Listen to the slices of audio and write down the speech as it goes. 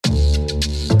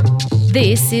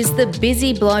This is the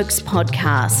Busy Blokes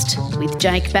podcast with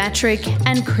Jake Batrick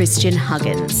and Christian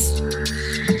Huggins.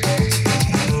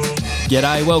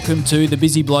 G'day, welcome to the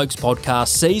Busy Blokes podcast,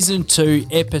 season 2,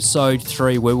 episode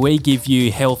 3, where we give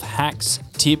you health hacks,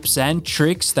 tips and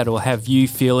tricks that will have you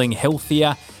feeling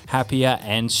healthier, happier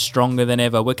and stronger than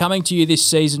ever. We're coming to you this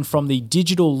season from the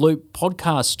Digital Loop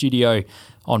podcast studio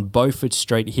on Beaufort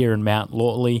Street here in Mount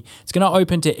Lawley. It's going to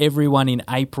open to everyone in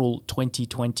April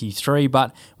 2023,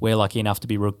 but we're lucky enough to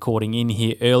be recording in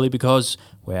here early because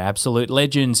we're absolute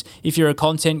legends. If you're a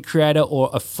content creator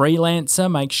or a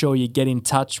freelancer, make sure you get in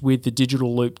touch with the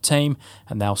Digital Loop team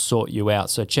and they'll sort you out.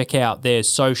 So check out their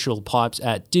social pipes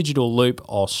at Digital Loop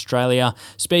Australia.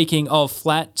 Speaking of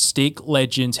flat stick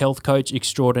legends, health coach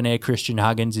extraordinaire Christian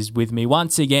Huggins is with me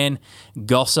once again.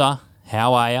 Gosser,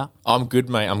 how are you? I'm good,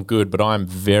 mate. I'm good, but I'm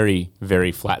very,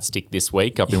 very flat stick this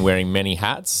week. I've been wearing many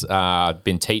hats.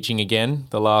 Been teaching again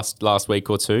the last week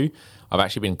or two. I've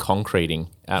actually been concreting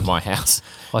at my house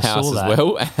as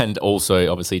well, and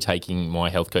also obviously taking my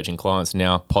health coaching clients.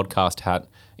 Now, podcast hat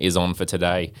is on for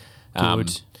today.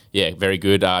 Good. Yeah, very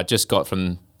good. Just got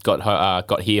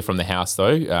here from the house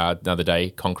though. Another day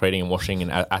concreting and washing and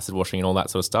acid washing and all that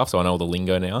sort of stuff. So I know all the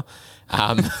lingo now.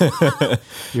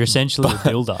 You're essentially a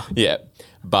builder. Yeah,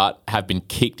 but have been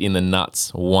kicked in the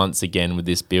nuts once again with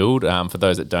this build. For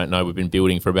those that don't know, we've been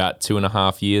building for about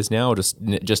 2.5 years now, or just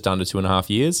under 2.5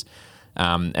 years.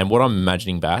 And what I'm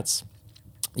imagining, Bats,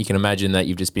 you can imagine that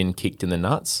you've just been kicked in the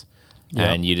nuts. Yep,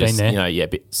 and you just,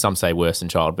 some say worse than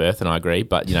childbirth, and I agree,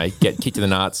 but, get kicked in the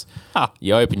nuts,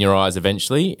 you open your eyes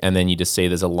eventually, and then you just see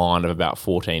there's a line of about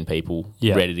 14 people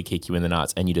ready to kick you in the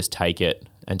nuts, and you just take it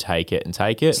and take it and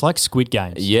take it. It's like Squid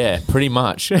Games. Yeah, pretty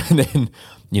much. And then,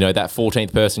 that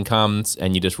 14th person comes,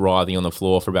 and you're just writhing on the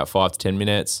floor for about 5 to 10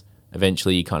 minutes.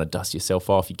 Eventually, you kind of dust yourself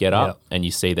off, you get up, and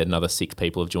you see that another 6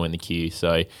 people have joined the queue.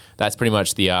 So that's pretty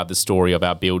much the story of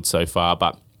our build so far,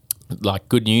 but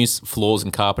good news, floors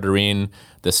and carpet are in,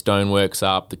 the stonework's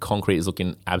up, the concrete is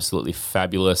looking absolutely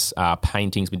fabulous.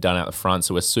 Painting's been done out the front,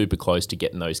 so we're super close to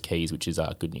getting those keys, which is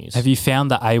good news. Have you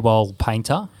found the AWOL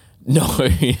painter? No,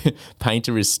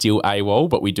 painter is still AWOL,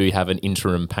 but we do have an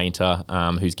interim painter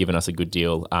who's given us a good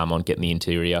deal on getting the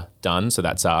interior done. So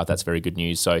that's very good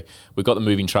news. So we've got the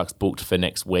moving trucks booked for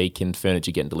next week and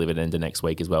furniture getting delivered into next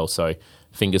week as well. So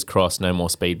fingers crossed, no more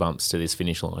speed bumps to this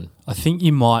finish line. I think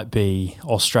you might be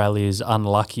Australia's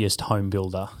unluckiest home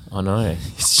builder. I know.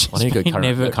 I need to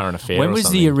go current affair. When was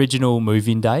the original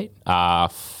move-in date?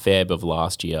 Feb of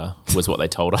last year was what they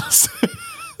told us.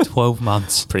 12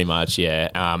 months. Pretty much, yeah.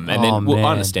 I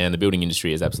understand the building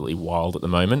industry is absolutely wild at the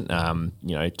moment,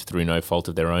 through no fault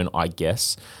of their own, I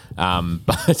guess.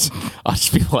 But I just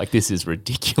feel like this is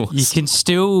ridiculous. You can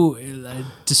still,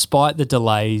 despite the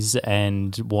delays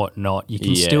and whatnot, you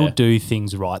can still do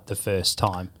things right the first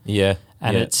time. Yeah.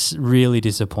 And it's really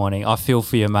disappointing. I feel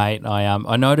for you, mate.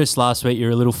 I noticed last week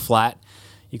you're a little flat.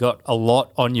 You got a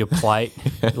lot on your plate,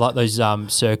 like those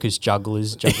circus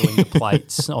jugglers juggling the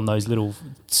plates on those little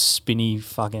spinny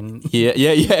fucking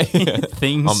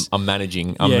things. I'm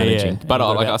managing.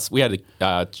 But we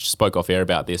had spoke off air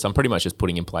about this. I'm pretty much just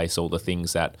putting in place all the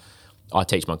things that I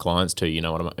teach my clients to, you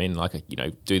know what I mean?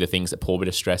 Do the things that pour a bit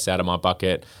of stress out of my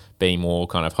bucket, being more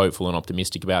kind of hopeful and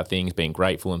optimistic about things, being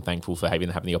grateful and thankful for having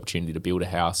the opportunity to build a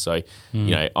house. So,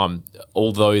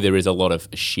 although there is a lot of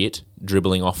shit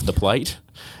dribbling off the plate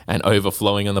and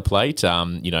overflowing on the plate,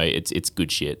 it's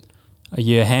good shit.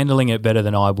 You're handling it better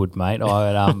than I would, mate.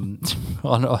 I'm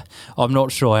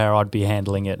not sure how I'd be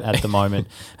handling it at the moment.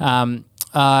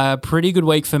 Pretty good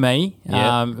week for me.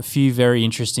 A few very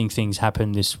interesting things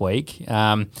happened this week.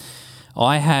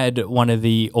 I had one of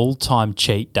the all-time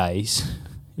cheat days.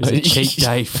 It was a cheat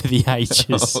day for the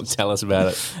ages. Tell us about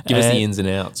it. Give us the ins and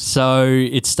outs. So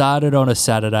it started on a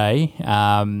Saturday.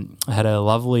 I had a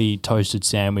lovely toasted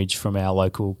sandwich from our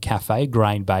local cafe,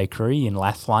 Grain Bakery in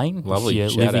Lathlane. Lovely.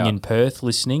 If you're living in Perth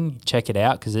listening, check it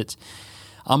out because it's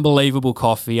unbelievable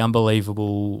coffee,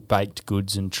 unbelievable baked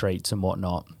goods and treats and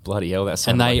whatnot. Bloody hell, that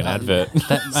sounds like an advert.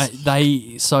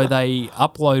 They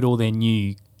upload all their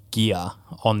new gear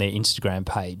on their Instagram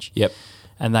page. Yep.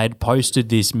 And they'd posted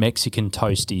this Mexican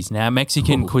toasties. Now,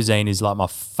 Mexican cuisine is like my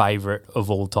favourite of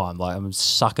all time. Like I'm a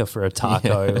sucker for a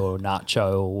taco or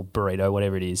nacho or burrito,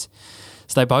 whatever it is.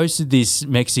 So they posted this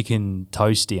Mexican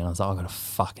toasty, and I was like, I've got to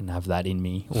fucking have that in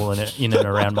me, all in and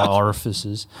around my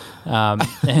orifices. And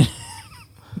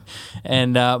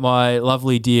my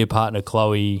lovely dear partner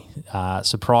Chloe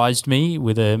surprised me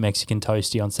with a Mexican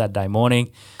toasty on Saturday morning.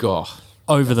 God,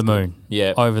 over the moon.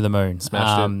 Yeah, over the moon.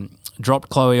 Smashed it. Dropped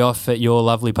Chloe off at your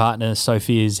lovely partner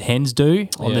Sophia's Hens Do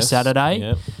on the Saturday.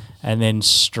 Yep. and then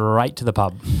straight to the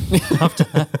pub after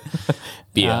that.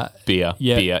 Beer.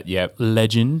 Yep.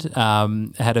 Legend.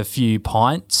 Had a few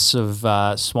pints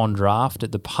of Swan Draft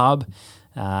at the pub.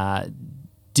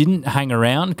 Didn't hang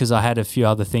around because I had a few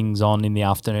other things on in the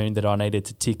afternoon that I needed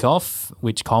to tick off,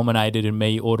 which culminated in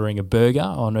me ordering a burger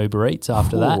on Uber Eats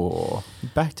after that. You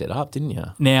backed it up, didn't you?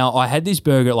 Now, I had this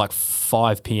burger at like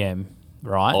 5 p.m,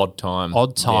 right? Odd time.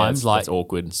 Yeah, that's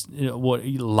awkward. What,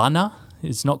 lunner?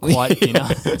 It's not quite dinner.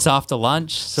 It's after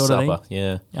lunch sort Supper, of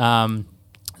thing. yeah.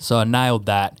 So I nailed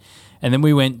that. And then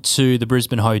we went to the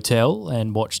Brisbane Hotel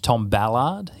and watched Tom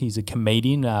Ballard. He's a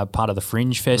comedian, part of the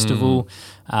Fringe Festival.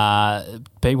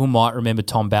 People might remember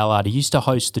Tom Ballard. He used to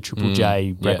host the Triple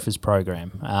J breakfast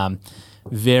program.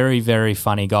 Very, very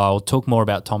funny guy. I'll talk more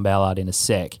about Tom Ballard in a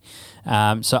sec.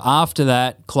 So after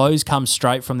that, clothes come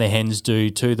straight from the Hens Do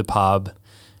to the pub.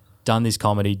 Done this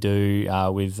comedy do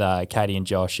with Katie and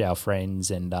Josh, our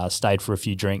friends, and stayed for a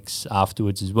few drinks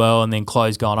afterwards as well. And then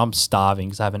Chloe's gone, I'm starving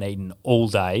because I haven't eaten all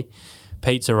day.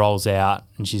 Pizza rolls out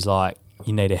and she's like,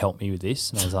 you need to help me with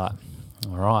this. And I was like,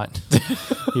 all right,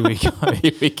 here we go.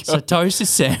 Here we go. So toasted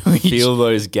sandwich, Feel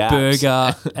those gaps.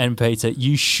 burger and pizza.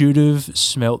 You should have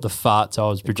smelt the farts I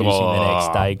was producing the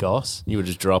next day, Goss. You were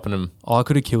just dropping them. I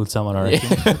could have killed someone, I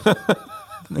reckon.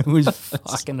 It was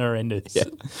fucking horrendous. Yeah.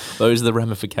 Those are the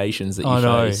ramifications that you I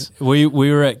know. face. We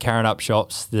were at Karen Up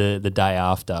Shops the day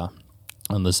after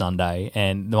on the Sunday,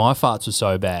 and my farts were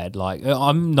so bad. Like,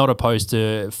 I'm not opposed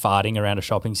to farting around a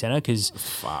shopping centre because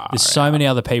there's so many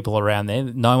other people around there.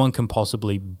 No one can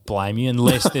possibly blame you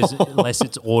unless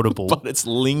it's audible. But it's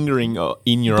lingering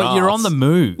in your But you're arse. on the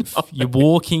move. You're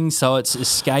walking, so it's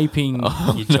escaping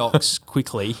your jocks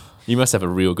quickly. You must have a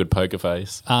real good poker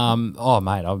face. Oh,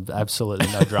 mate, I've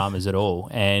absolutely no dramas at all.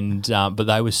 And but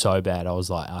they were so bad. I was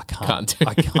like, I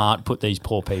can't put these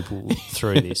poor people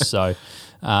through this. So,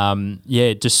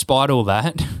 despite all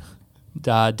that,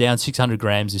 down 600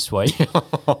 grams this week.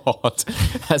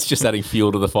 That's just adding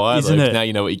fuel to the fire, Isn't though. it? Now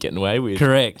you know what you're getting away with.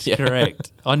 Correct.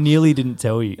 I nearly didn't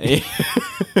tell you.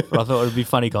 But I thought it would be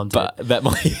funny content. But that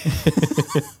might...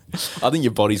 I think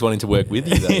your body's wanting to work with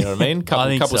you, though, you know what I mean?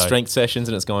 Couple so. strength sessions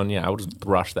and it's gone, I'll just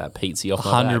brush that pizza off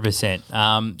my back.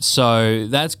 100%. So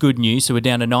that's good news. So we're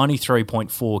down to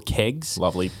 93.4 kegs.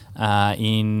 Lovely.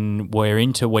 We're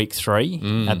into week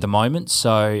 3 at the moment.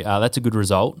 So that's a good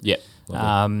result. Yep.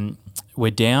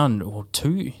 We're down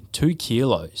 2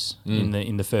 kilos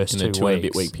in the first 2 weeks. In a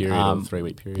 2-and-a-bit week period or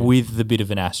 3-week period. With a bit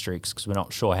of an asterisk because we're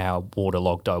not sure how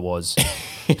waterlogged I was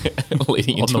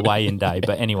Leading on the into weigh-in day.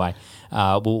 But anyway,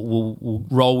 we'll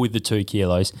roll with the 2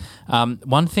 kilos.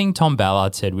 One thing Tom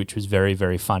Ballard said, which was very,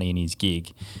 very funny in his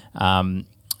gig,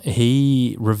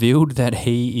 he revealed that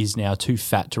he is now too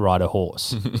fat to ride a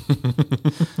horse.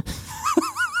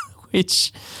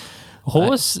 Which...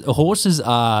 Horses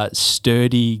are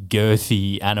sturdy,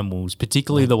 girthy animals,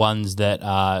 particularly the ones that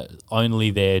are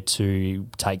only there to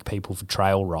take people for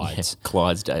trail rides. Yeah,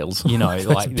 Clydesdales. You know,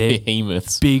 like they're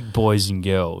behemoths. big boys and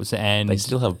girls. And They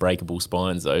still have breakable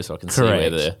spines, though, so I can see where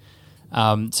they're...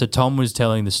 So Tom was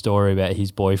telling the story about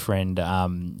his boyfriend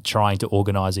trying to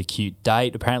organise a cute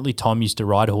date. Apparently Tom used to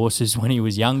ride horses when he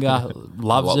was younger,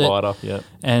 loves it. A lot lighter, yeah.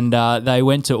 And they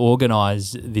went to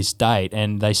organise this date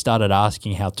and they started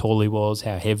asking how tall he was,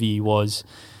 how heavy he was.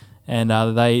 And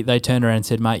they turned around and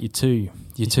said, mate, you're too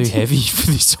heavy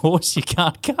for this horse, you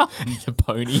can't come. The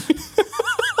pony.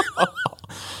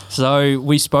 So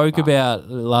we spoke about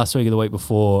last week or the week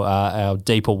before our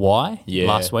deeper why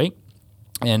last week.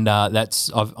 And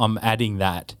I'm adding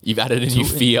that. You've added a new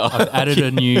fear. I've added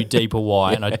a new deeper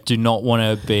why, and I do not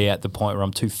want to be at the point where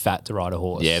I'm too fat to ride a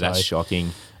horse. Yeah, that's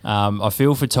shocking. I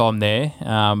feel for Tom there.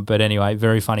 But anyway,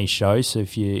 very funny show. So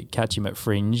if you catch him at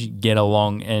Fringe, get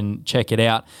along and check it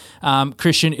out.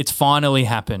 Christian, it's finally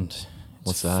happened.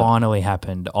 What's that? Finally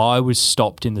happened. I was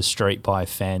stopped in the street by a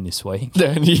fan this week. Your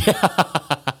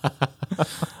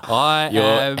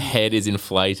head is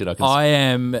inflated. I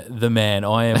am the man.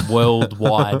 I am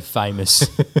worldwide famous.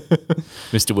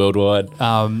 Mr. Worldwide.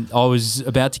 I was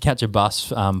about to catch a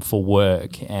bus for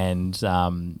work and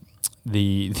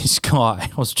this guy,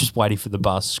 I was just waiting for the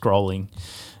bus, scrolling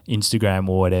Instagram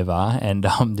or whatever, and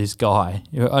this guy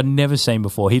I'd never seen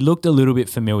before. He looked a little bit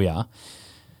familiar.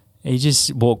 He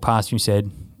just walked past me and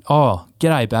said, "Oh,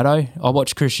 g'day, Batto. I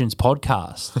watch Christian's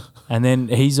podcast." And then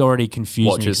he's already confused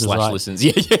Watches me. / listens.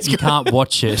 Yeah, you can't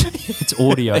watch it. It's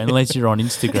audio unless you're on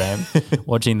Instagram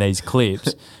watching these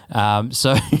clips. And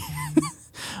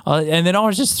then I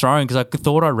was just thrown because I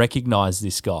thought I recognised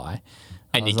this guy.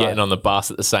 And you're getting on the bus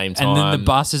at the same time. And then the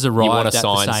bus has arrived you want to at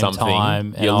sign the same something.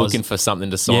 time. You're looking for something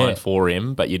to sign for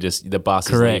him, but the bus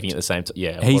is leaving at the same time.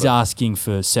 Yeah, he's asking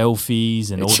for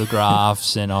selfies and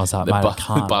autographs, and I was like, mate, I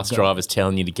can't. The bus driver's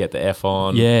telling you to get the F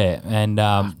on. Yeah, and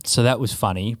so that was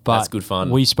funny. But that's good fun.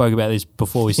 We spoke about this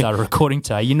before we started recording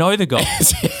today. You know the guy.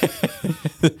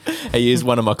 He is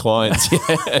one of my clients.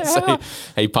 Yeah. So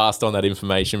he passed on that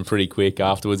information pretty quick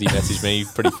afterwards. He messaged me,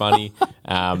 pretty funny.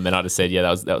 And I just said, yeah,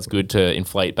 that was good to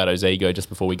inflate Bato's ego just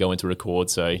before we go into record.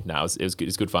 So no, it was good.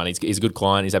 It's good fun. He's a good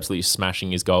client. He's absolutely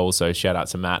smashing his goals. So shout out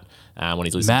to Matt when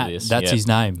he's listening to this. That's his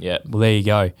name. Yeah. Well, there you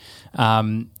go.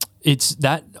 It's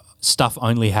that stuff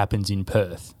only happens in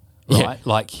Perth, right? Yeah.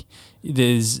 Like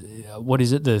there's what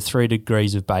is it? The 3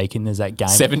 degrees of bacon. There's that game.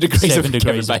 7 degrees of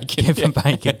Kevin Bacon. Kevin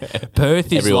Bacon.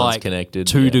 Perth is Everyone's like connected.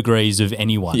 2 degrees of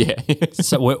anyone. Yeah.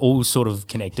 So we're all sort of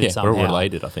connected somehow. We're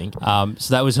related, I think.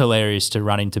 So that was hilarious to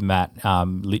run into Matt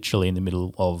literally in the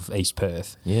middle of East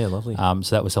Perth. Yeah, lovely.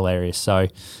 So that was hilarious. So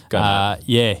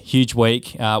yeah, huge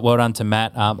week. Well done to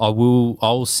Matt.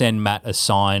 I'll send Matt a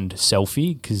signed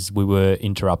selfie because we were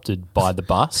interrupted by the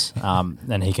bus,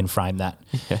 and he can frame that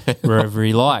wherever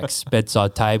he likes.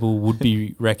 Bedside table would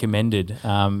be recommended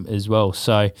as well.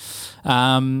 So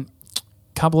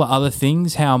couple of other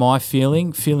things. How am I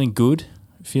feeling? Feeling good.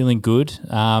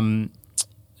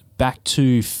 Back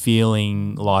to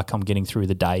feeling like I'm getting through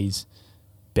the days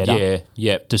better. Yeah,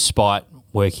 yep. Despite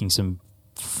working some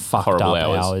fucked Horrible up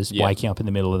hours, yep. waking up in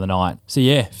the middle of the night. So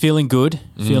yeah, feeling good.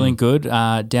 Down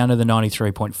to the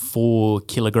 93.4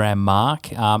 kilogram mark.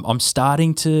 I'm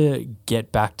starting to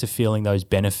get back to feeling those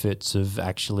benefits of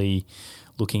actually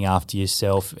looking after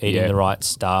yourself, eating the right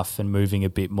stuff and moving a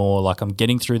bit more. Like I'm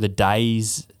getting through the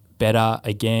days better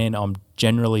again. I'm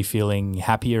generally feeling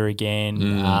happier again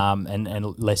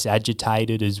and less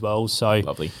agitated as well. So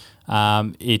lovely.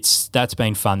 That's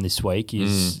been fun this week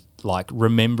is like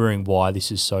remembering why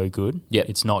this is so good. Yep.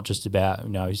 It's not just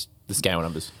about, the scale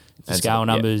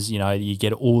numbers. You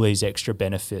get all these extra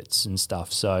benefits and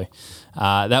stuff. So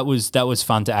that was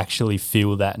fun to actually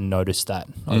feel that and notice that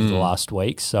over the last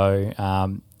week. So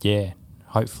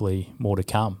hopefully more to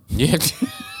come. Yeah.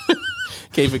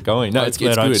 Keep it going. No, it's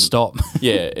good. Don't stop.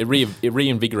 Yeah, it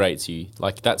reinvigorates you.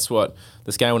 Like that's what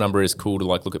the scale number is cool to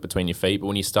like look at between your feet. But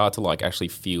when you start to like actually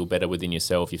feel better within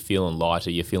yourself, you're feeling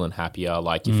lighter, you're feeling happier,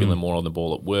 like you're feeling more on the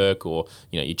ball at work, or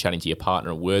you're chatting to your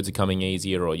partner and words are coming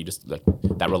easier, or you just like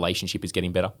that relationship is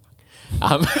getting better.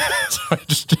 Sorry, I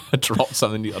just dropped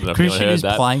something. I don't know Christian if anyone heard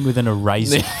that. playing with an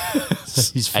eraser.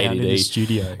 He's found ADD. in the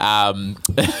studio.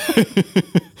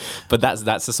 But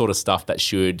that's the sort of stuff that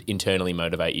should internally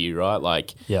motivate you, right?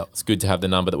 Like, it's good to have the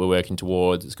number that we're working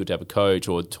towards. It's good to have a coach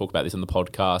or talk about this on the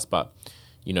podcast. But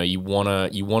you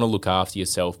wanna look after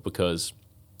yourself because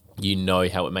you know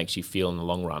how it makes you feel in the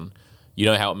long run. You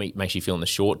know how it makes you feel in the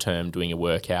short term doing a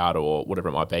workout or whatever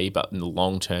it might be, but in the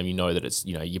long term, you know that it's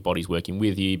your body's working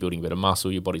with you, building better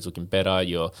muscle, your body's looking better,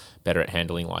 you're better at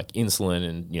handling like insulin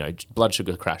and blood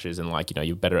sugar crashes, and like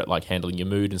you're better at like handling your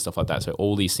mood and stuff like that. So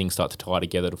all these things start to tie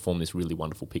together to form this really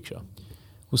wonderful picture.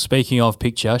 Well, speaking of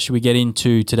picture, should we get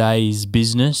into today's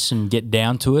business and get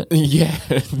down to it? Yeah,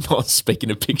 not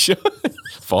speaking of picture.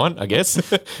 Fine, I guess.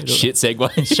 Shit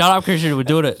segue. Shut up, Christian. We're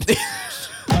doing it.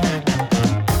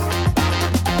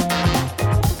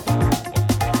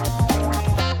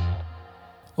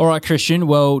 All right, Christian.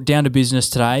 Well, down to business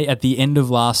today. At the end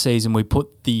of last season, we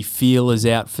put the feelers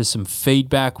out for some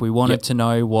feedback. We wanted to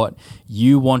know what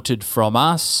you wanted from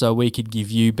us so we could give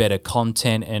you better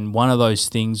content. And one of those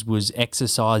things was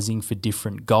exercising for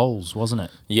different goals, wasn't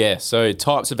it? Yeah. So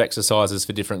types of exercises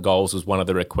for different goals was one of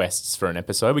the requests for an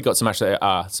episode. We got some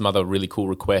other really cool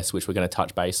requests, which we're going to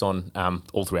touch base on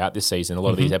all throughout this season. A lot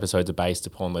of these episodes are based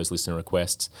upon those listener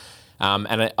requests.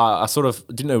 And I sort of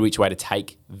didn't know which way to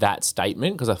take that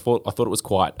statement because I thought it was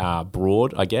quite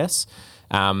broad, I guess.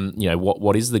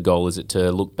 What is the goal? Is it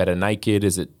to look better naked?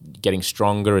 Is it getting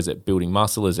stronger? Is it building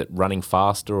muscle? Is it running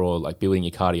faster or like building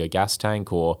your cardio gas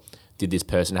tank? Or did this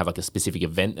person have like a specific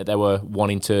event that they were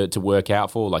wanting to work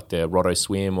out for, like the Roto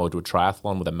swim or do a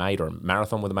triathlon with a mate or a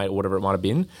marathon with a mate or whatever it might have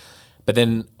been? But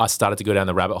then I started to go down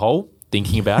the rabbit hole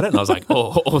thinking about it and I was like,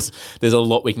 there's a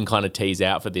lot we can kind of tease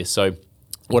out for this. So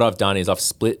what I've done is I've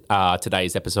split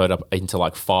today's episode up into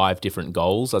like 5 different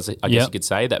goals, I guess you could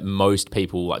say, that most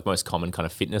people, like most common kind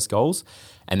of fitness goals.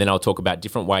 And then I'll talk about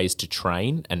different ways to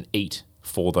train and eat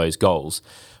for those goals.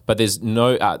 But there's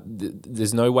no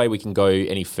way we can go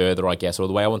any further, I guess, or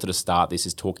the way I wanted to start this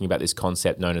is talking about this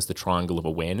concept known as the triangle of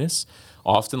awareness.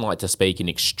 I often like to speak in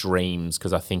extremes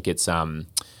because I think it's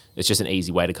It's just an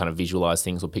easy way to kind of visualize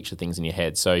things or picture things in your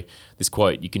head. So this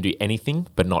quote, you can do anything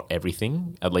but not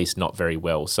everything, at least not very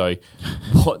well. So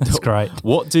That's great.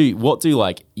 What do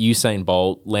like Usain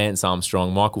Bolt, Lance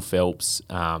Armstrong, Michael Phelps,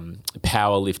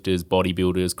 power lifters,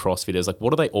 bodybuilders, CrossFitters, like what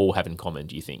do they all have in common,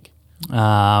 do you think?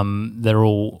 They're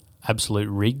all absolute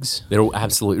rigs. They're all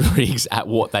absolute rigs at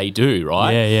what they do,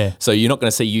 right? Yeah. So you're not going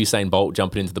to see Usain Bolt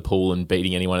jumping into the pool and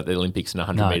beating anyone at the Olympics in a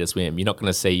 100 No. metre swim. You're not going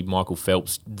to see Michael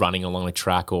Phelps running along a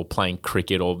track or playing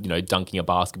cricket or, dunking a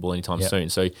basketball anytime soon.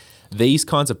 So these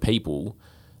kinds of people,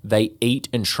 they eat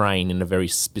and train in a very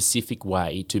specific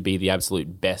way to be the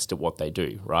absolute best at what they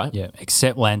do, right? Yeah,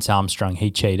 except Lance Armstrong.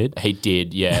 He cheated. He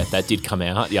did, yeah. That did come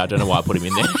out. Yeah, I don't know why I put him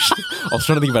in there. I was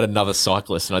trying to think about another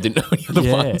cyclist and I didn't know any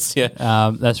other ones. Yeah.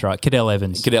 That's right. Cadell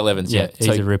Evans. Cadell Evans, yeah.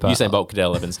 He's a ripper. Usain Bolt,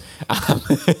 Cadell Evans.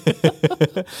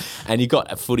 And you've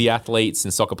got footy athletes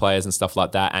and soccer players and stuff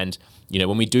like that. And,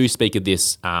 when we do speak of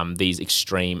this, these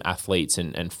extreme athletes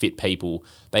and fit people,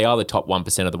 they are the top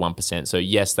 1% of the 1%. So,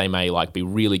 yes, they may be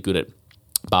really good at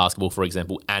basketball, for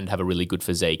example, and have a really good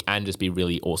physique and just be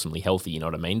really awesomely healthy, you know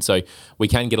what I mean? So we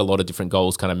can get a lot of different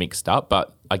goals kind of mixed up,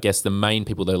 but I guess the main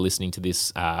people that are listening to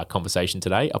this conversation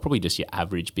today are probably just your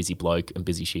average busy bloke and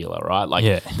busy Sheila,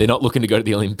 right? They're not looking to go to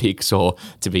the Olympics or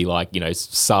to be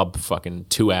sub fucking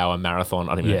 2 hour marathon.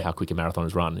 I don't even know how quick a marathon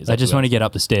is run. They just want to get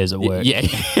up the stairs at work. Yeah.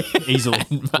 Easily,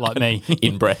 like me.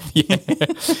 In breath.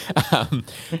 Yeah.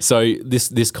 So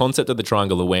this concept of the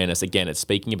triangle awareness, again, it's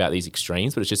speaking about these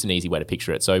extremes, but it's just an easy way to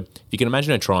picture it. So if you can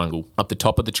imagine a triangle, up the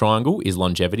top of the triangle is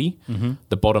longevity,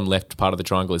 the bottom left part of the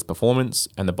triangle is performance,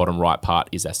 and the bottom right part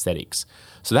is aesthetics.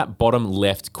 So that bottom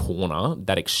left corner,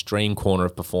 that extreme corner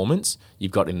of performance,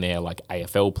 you've got in there like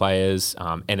AFL players,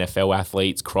 NFL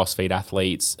athletes, CrossFit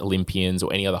athletes, Olympians,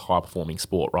 or any other high-performing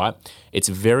sport, right? It's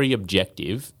very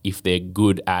objective if they're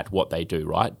good at what they do,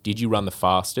 right? Did you run the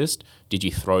fastest? Did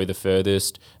you throw the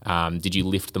furthest? Did you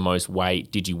lift the most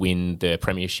weight? Did you win the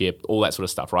premiership? All that sort of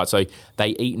stuff, right? So they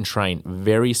eat and train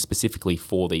very specifically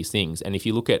for these things. And if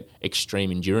you look at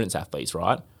extreme endurance athletes,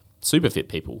 right? Super fit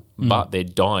people, but they're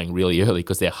dying really early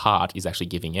because their heart is actually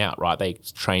giving out, right? They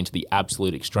train to the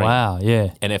absolute extreme. Wow,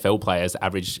 yeah. NFL players,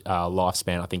 average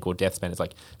lifespan, I think, or death span is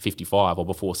like 55 or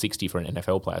before 60 for an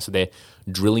NFL player. So they're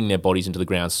drilling their bodies into the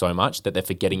ground so much that they're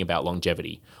forgetting about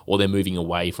longevity, or they're moving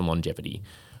away from longevity.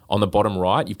 On the bottom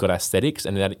right, you've got aesthetics,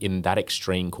 and in that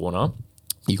extreme corner,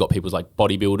 you've got people like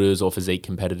bodybuilders or physique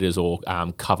competitors or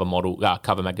cover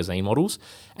magazine models,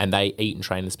 and they eat and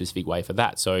train in a specific way for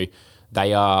that. So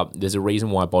there's a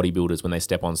reason why bodybuilders, when they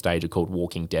step on stage, are called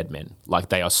walking dead men. Like,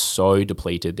 they are so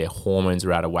depleted, their hormones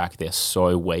are out of whack, they're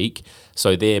so weak.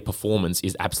 So their performance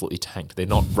is absolutely tanked. They're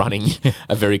not running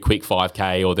a very quick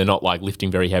 5K, or they're not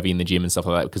lifting very heavy in the gym and stuff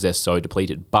like that because they're so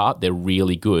depleted. But they're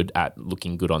really good at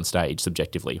looking good on stage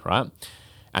subjectively, right?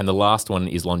 And the last one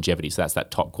is longevity. So that's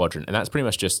that top quadrant. And that's pretty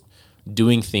much just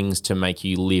doing things to make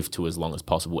you live to as long as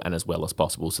possible and as well as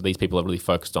possible. So these people are really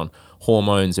focused on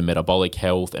hormones and metabolic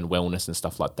health and wellness and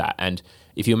stuff like that. And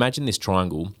if you imagine this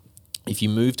triangle, if you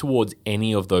move towards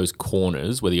any of those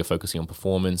corners, whether you're focusing on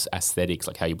performance, aesthetics,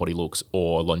 like how your body looks,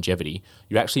 or longevity,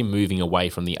 you're actually moving away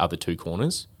from the other two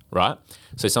corners, right?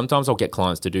 So sometimes I'll get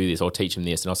clients to do this. I'll teach them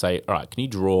this and I'll say, all right, can you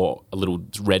draw a little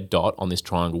red dot on this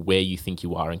triangle where you think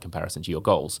you are in comparison to your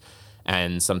goals?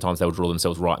 And sometimes they'll draw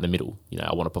themselves right in the middle.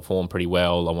 I want to perform pretty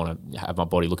well. I want to have my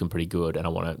body looking pretty good, and I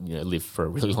want to live for a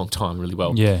really long time really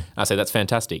well. Yeah. And I say that's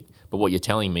fantastic. But what you're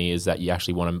telling me is that you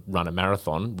actually want to run a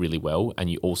marathon really well,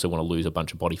 and you also want to lose a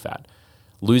bunch of body fat.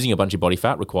 Losing a bunch of body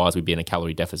fat requires we be in a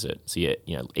calorie deficit. So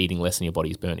you're eating less than your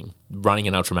body is burning. Running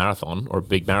an ultra marathon or a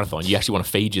big marathon, you actually want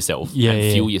to feed yourself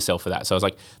and fuel yourself for that. So I was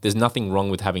like, there's nothing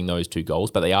wrong with having those two goals,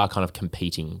 but they are kind of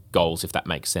competing goals, if that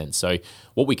makes sense. So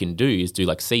what we can do is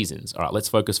do seasons. All right, let's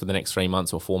focus for the next 3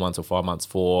 months or 4 months or 5 months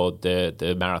for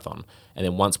the marathon. And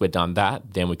then once we're done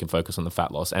that, then we can focus on the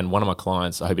fat loss. And one of my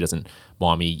clients, I hope he doesn't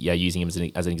mind me using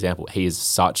him as an example. He is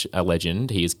such a legend.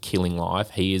 He is killing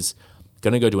life. He is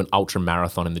going to go do an ultra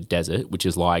marathon in the desert, which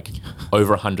is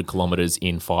over 100 kilometers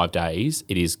in 5 days.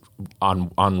 It is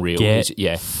unreal.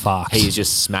 Fucked. He is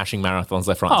just smashing marathons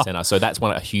left, right, and center. So that's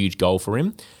a huge goal for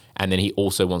him. And then he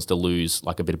also wants to lose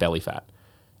a bit of belly fat.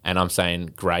 And I'm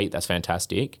saying, great, that's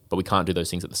fantastic, but we can't do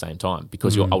those things at the same time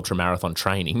because your ultra marathon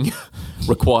training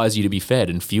requires you to be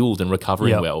fed and fueled and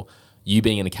recovering well. You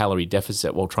being in a calorie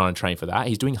deficit while trying to train for that.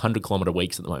 He's doing 100-kilometer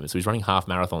weeks at the moment. So he's running half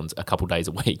marathons a couple days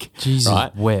a week. Jesus,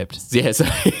 right? wept. Yeah,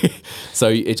 so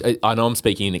I know I'm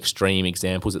speaking in extreme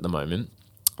examples at the moment,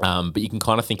 but you can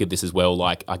kind of think of this as well,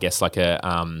 let's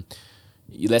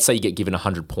say you get given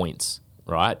 100 points,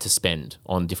 right, to spend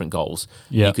on different goals.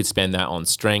 Yeah. You could spend that on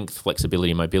strength,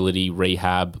 flexibility, mobility,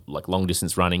 rehab, like long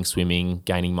distance running, swimming,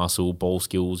 gaining muscle, ball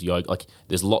skills, yoga. Like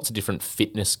there's lots of different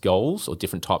fitness goals or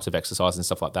different types of exercise and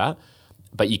stuff like that.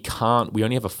 But we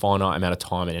only have a finite amount of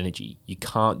time and energy. You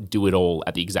can't do it all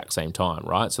at the exact same time,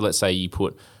 right? So let's say you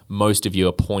put most of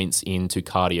your points into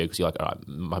cardio because you're like, all right,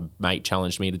 my mate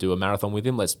challenged me to do a marathon with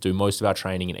him. Let's do most of our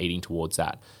training and eating towards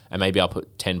that. And maybe I'll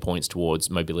put 10 points towards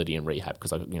mobility and rehab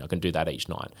because I can do that each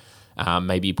night.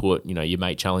 Maybe you put, your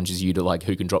mate challenges you to like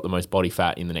who can drop the most body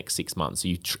fat in the next 6 months. So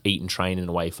you eat and train in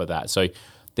a way for that. So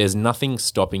there's nothing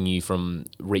stopping you from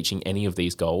reaching any of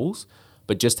these goals.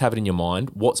 But just have it in your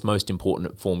mind, what's most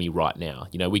important for me right now?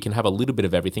 We can have a little bit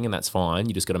of everything and that's fine.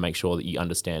 You just got to make sure that you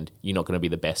understand you're not going to be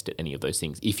the best at any of those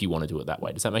things if you want to do it that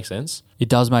way. Does that make sense? It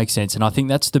does make sense. And I think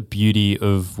that's the beauty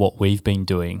of what we've been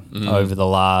doing over the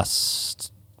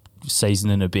last season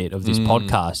and a bit of this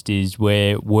podcast is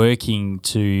we're working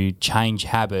to change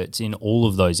habits in all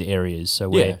of those areas. So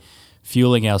we're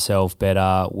fueling ourselves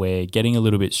better, we're getting a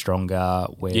little bit stronger,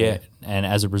 and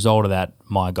as a result of that,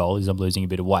 my goal is I'm losing a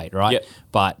bit of weight, right? Yep.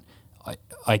 But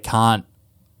I can't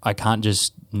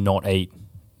just not eat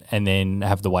and then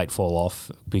have the weight fall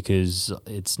off because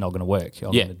it's not going to work.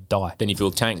 I'm going to die. Then you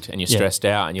feel tanked and you're stressed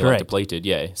out and you're like depleted.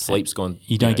 Yeah, sleep's gone.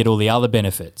 You don't get all the other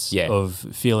benefits of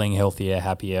feeling healthier,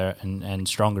 happier, and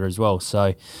stronger as well.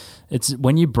 So it's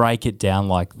when you break it down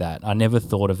like that. I never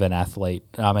thought of an athlete.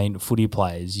 I mean, footy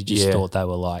players. You just thought they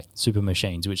were like super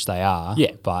machines, which they are.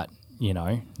 Yeah, but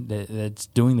they're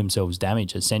doing themselves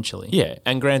damage essentially. Yeah,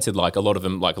 and granted, like a lot of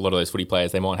them, like a lot of those footy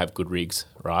players, they might have good rigs,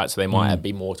 right? So they might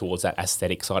be more towards that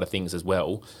aesthetic side of things as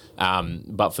well.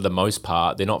 But for the most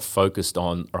part, they're not focused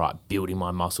on building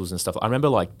my muscles and stuff. I remember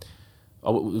like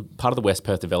part of the West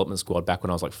Perth development squad back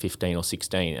when I was like 15 or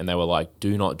 16, and they were like,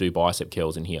 "Do not do bicep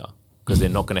curls in here." Because they're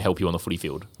not going to help you on the footy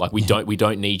field. Like we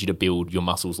don't need you to build your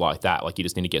muscles like that. Like you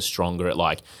just need to get stronger at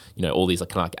all these like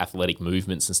kind of like athletic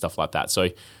movements and stuff like that. So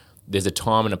there's a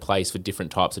time and a place for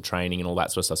different types of training and all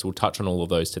that sort of stuff. So we'll touch on all of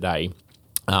those today.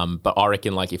 But I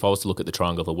reckon like if I was to look at the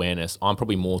triangle of awareness, I'm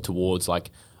probably more towards like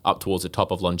up towards the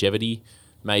top of longevity,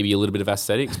 maybe a little bit of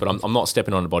aesthetics, but I'm not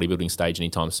stepping on a bodybuilding stage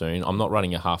anytime soon. I'm not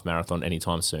running a half marathon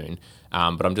anytime soon.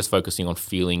 But I'm just focusing on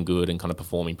feeling good and kind of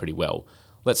performing pretty well.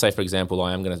 Let's say, for example,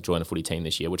 I am going to join a footy team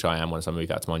this year, which I am once I move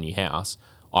out to my new house.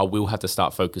 I will have to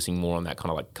start focusing more on that kind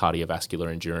of like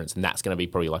cardiovascular endurance, and that's going to be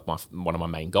probably like one of my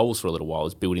main goals for a little while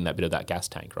is building that bit of that gas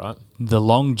tank, right? The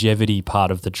longevity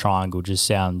part of the triangle just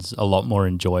sounds a lot more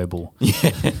enjoyable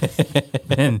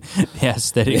than the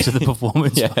aesthetics of the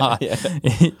performance part.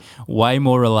 Yeah. Way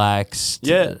more relaxed,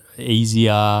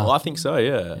 easier. Well, I think so,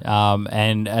 yeah.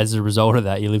 And as a result of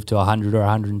that, you live to 100 or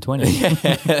 120.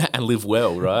 And live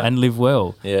well, right? And live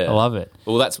well. Yeah. I love it.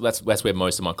 Well, that's where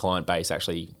most of my client base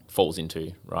actually falls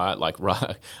into, right? Like,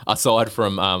 right, aside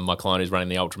from my client who's running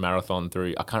the ultra marathon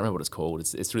through, I can't remember what it's called.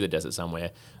 It's through the desert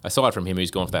somewhere. Aside from him,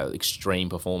 who's gone for that extreme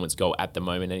performance goal at the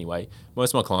moment anyway,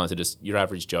 most of my clients are just your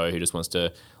average Joe who just wants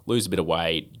to lose a bit of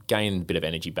weight, gain a bit of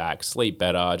energy back, sleep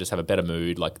better, just have a better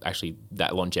mood, like actually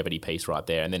that longevity piece right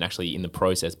there. And then actually in the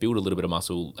process, build a little bit of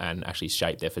muscle and actually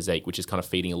shape their physique, which is kind of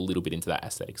feeding a little bit into that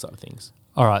aesthetic side of things.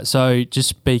 All right. So just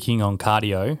speaking on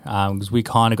cardio, because we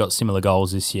kind of got similar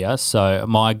goals this year. So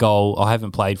my goal, I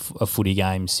haven't played a footy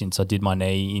game since I did my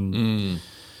knee in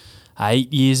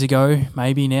 8 years ago,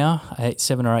 maybe now,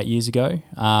 7 or 8 years ago.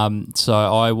 So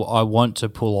I want to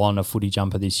pull on a footy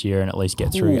jumper this year and at least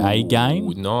get through a game.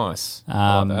 Nice.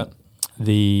 I like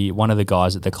that. One of the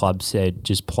guys at the club said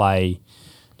just play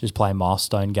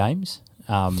milestone games.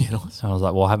 Nice. And I was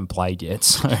like, well, I haven't played yet,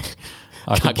 so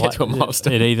I can't get to a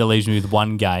milestone. It either leaves me with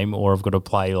one game or I've got to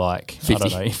play like 50. I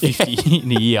don't know, 50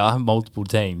 in a year, multiple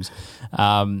teams.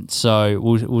 So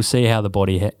we'll see how the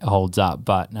body holds up.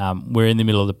 But we're in the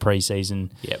middle of the preseason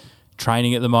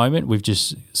training at the moment. We've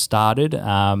just started,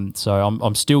 so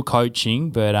I'm still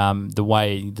coaching. But the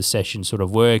way the sessions sort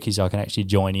of work is I can actually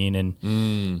join in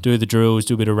and do the drills,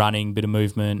 do a bit of running, bit of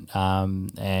movement,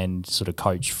 and sort of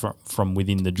coach from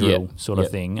within the drill sort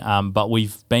of thing. But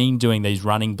we've been doing these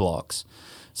running blocks.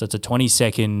 So it's a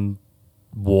 20-second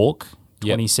walk,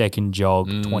 20-second jog,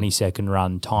 20-second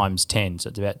run times 10. So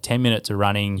it's about 10 minutes of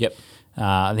running.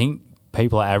 I think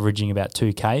people are averaging about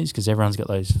 2Ks because everyone's got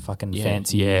those fucking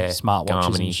fancy smartwatches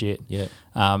Garmin and shit.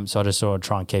 So I just sort of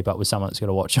try and keep up with someone that's got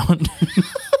a watch on.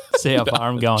 See how far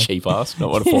I'm going. Cheap ass, not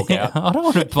want to fork out. I don't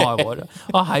want to buy one.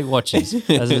 I hate watches.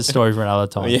 That's a story for another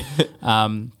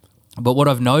time. But what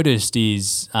I've noticed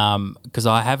is because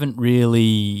I haven't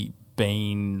really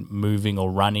been moving or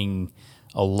running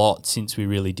a lot since we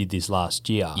really did this last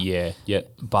year. Yeah.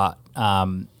 But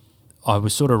I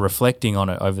was sort of reflecting on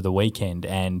it over the weekend,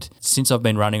 and since I've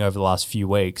been running over the last few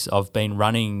weeks, I've been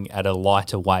running at a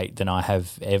lighter weight than I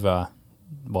have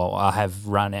I have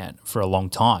run at for a long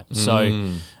time. So,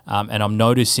 and I'm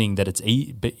noticing that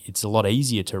it's a lot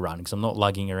easier to run because I'm not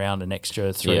lugging around an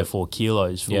extra 3 or 4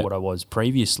 kilos for what I was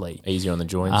previously. Easier on the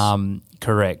joints.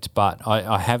 Correct. But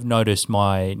I have noticed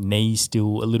my knees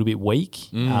still a little bit weak,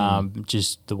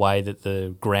 just the way that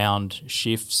the ground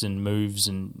shifts and moves,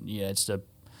 and it's a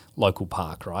local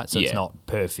park, right? So it's not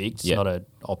perfect. It's not a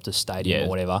Optus Stadium or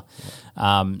whatever.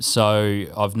 So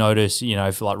I've noticed,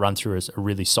 if I run through a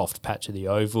really soft patch of the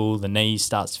oval, the knee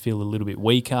starts to feel a little bit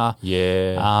weaker.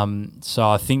 Yeah. So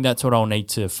I think that's what I'll need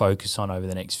to focus on over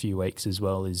the next few weeks as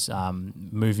well, is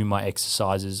moving my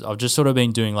exercises. I've just sort of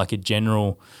been doing like a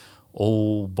general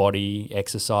all body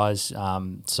exercise.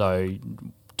 So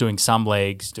doing some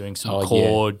legs, doing some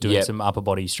core, doing some upper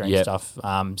body strength stuff.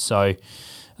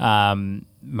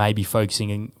 Maybe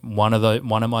focusing one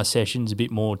of my sessions a bit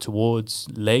more towards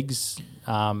legs.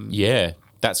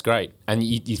 That's great. And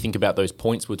you think about those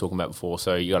points we were talking about before.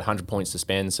 So you got 100 points to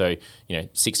spend. So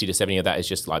 60 to 70 of that is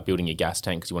just like building your gas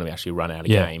tank because you want to actually run out of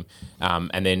game.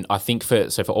 And then I think for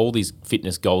all these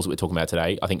fitness goals that we're talking about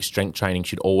today, I think strength training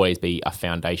should always be a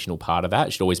foundational part of that.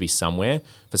 It should always be somewhere.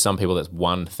 For some people, that's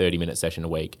 1 30-minute session a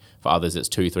week. For others, it's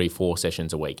 2, 3, 4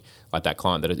 sessions a week. Like that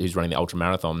client who's running the ultra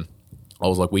marathon, I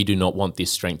was like, we do not want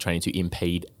this strength training to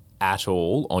impede at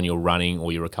all on your running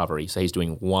or your recovery. So he's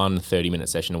doing 1 30-minute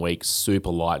session a week,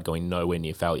 super light, going nowhere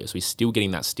near failure. So he's still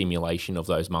getting that stimulation of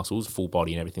those muscles, full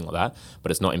body and everything like that, but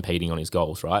it's not impeding on his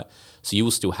goals, right? So you will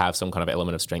still have some kind of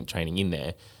element of strength training in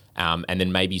there. And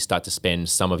then maybe you start to spend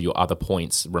some of your other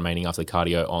points remaining after the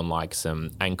cardio on like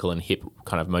some ankle and hip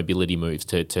kind of mobility moves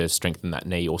to strengthen that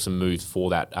knee, or some moves for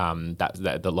that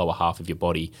the lower half of your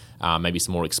body, maybe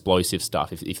some more explosive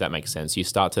stuff, if that makes sense. You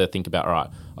start to think about, all right,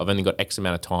 I've only got X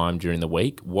amount of time during the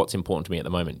week. What's important to me at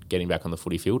the moment? Getting back on the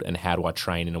footy field, and how do I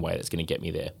train in a way that's going to get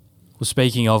me there? Well,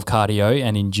 speaking of cardio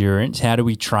and endurance, how do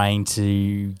we train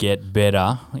to get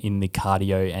better in the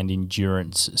cardio and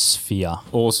endurance sphere?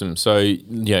 Awesome. So,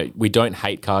 we don't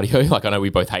hate cardio. Like, I know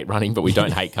we both hate running, but we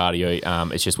don't hate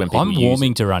cardio. It's just when people I'm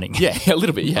warming to running. Yeah, a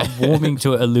little bit, yeah. I'm warming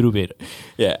to it a little bit.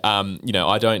 Yeah.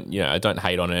 I don't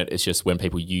hate on it. It's just when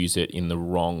people use it in the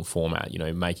wrong format,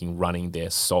 making running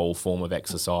their sole form of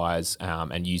exercise,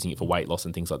 and using it for weight loss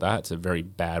and things like that. It's a very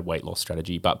bad weight loss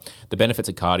strategy. But the benefits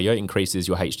of cardio increases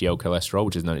your HDL cholesterol,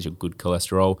 which is known as your good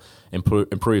cholesterol,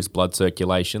 improves blood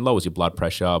circulation, lowers your blood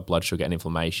pressure, blood sugar and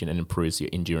inflammation, and improves your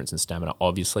endurance and stamina,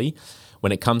 obviously.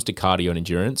 When it comes to cardio and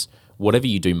endurance, whatever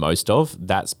you do most of,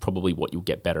 that's probably what you'll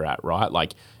get better at, right?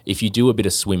 Like if you do a bit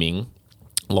of swimming,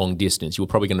 long distance, you're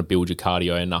probably going to build your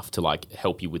cardio enough to like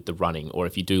help you with the running. Or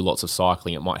if you do lots of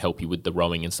cycling, it might help you with the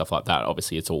rowing and stuff like that.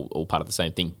 Obviously, it's all part of the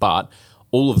same thing. But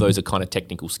all of those are kind of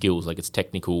technical skills. Like it's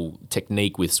technique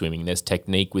with swimming, there's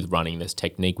technique with running, there's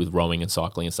technique with rowing and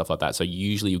cycling and stuff like that. So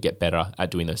usually you'll get better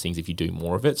at doing those things if you do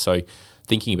more of it. So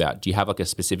thinking about, do you have like a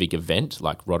specific event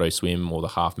like Roto Swim or the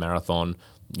half marathon?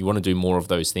 You want to do more of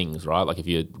those things, right? Like if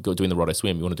you're doing the Roto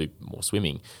Swim, you want to do more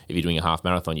swimming. If you're doing a half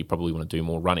marathon, you probably want to do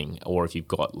more running. Or if you've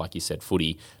got, like you said,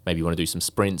 footy, maybe you want to do some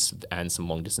sprints and some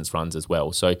long distance runs as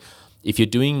well. So if you're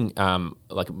doing,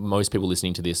 like most people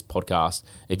listening to this podcast,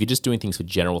 if you're just doing things for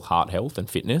general heart health and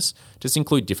fitness, just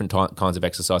include different kinds of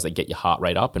exercise that get your heart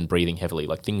rate up and breathing heavily,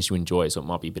 like things you enjoy. So it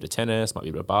might be a bit of tennis, might be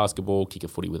a bit of basketball, kick a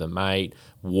footy with a mate,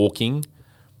 walking.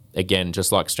 Again,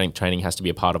 just like strength training has to be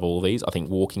a part of all of these, I think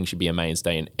walking should be a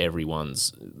mainstay in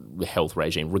everyone's health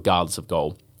regime, regardless of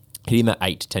goal. Hitting that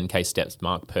 8 to 10K steps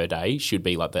mark per day should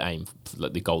be like the aim,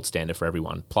 like the gold standard for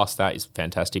everyone. Plus that is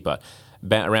fantastic, but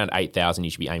about around 8,000 you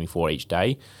should be aiming for each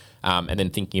day. And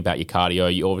then thinking about your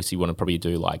cardio, you obviously want to probably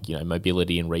do like,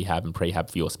 mobility and rehab and prehab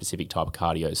for your specific type of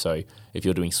cardio. So if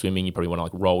you're doing swimming, you probably want to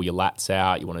like roll your lats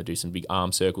out. You want to do some big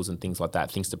arm circles and things like that,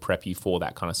 things to prep you for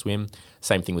that kind of swim.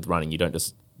 Same thing with running. You don't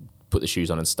just put the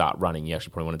shoes on and start running. You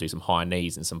actually probably want to do some high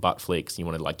knees and some butt flicks. You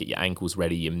want to like get your ankles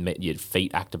ready, your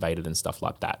feet activated and stuff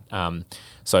like that.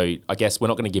 So I guess we're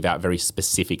not going to give out very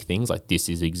specific things like this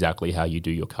is exactly how you do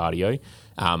your cardio,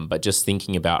 but just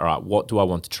thinking about, all right, what do I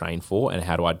want to train for and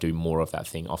how do I do more of that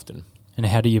thing often? And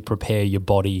how do you prepare your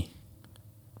body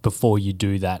before you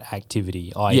do that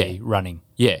activity, i.e. running?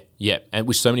 Yeah. And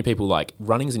which so many people like.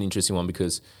 Running is an interesting one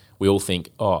because we all think,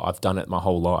 oh, I've done it my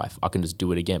whole life, I can just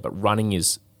do it again. But running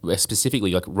is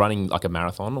specifically like running like a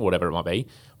marathon or whatever it might be,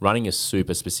 running is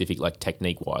super specific, like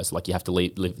technique wise. Like you have to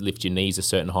lift your knees a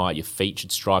certain height, your feet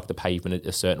should strike the pavement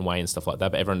a certain way and stuff like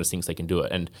that. But everyone just thinks they can do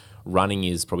it. And running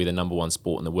is probably the number one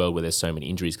sport in the world where there's so many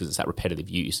injuries because it's that repetitive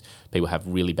use. People have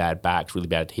really bad backs, really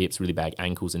bad hips, really bad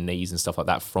ankles and knees and stuff like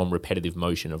that from repetitive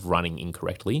motion of running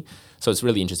incorrectly. So it's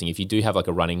really interesting. If you do have like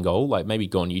a running goal, like maybe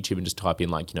go on YouTube and just type in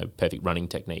like, perfect running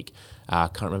technique.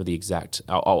 Can't remember the exact.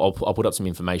 I'll put up some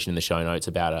information in the show notes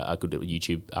about a good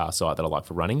YouTube site that I like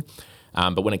for running.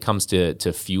 But when it comes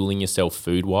to fueling yourself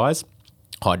food-wise,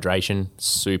 hydration,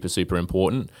 super, super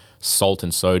important. Salt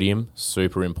and sodium,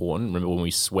 super important. Remember, when we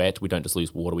sweat, we don't just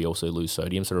lose water, we also lose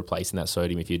sodium. So replacing that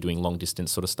sodium if you're doing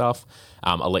long-distance sort of stuff.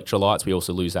 Electrolytes, we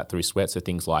also lose that through sweat. So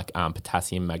things like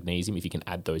potassium, magnesium, if you can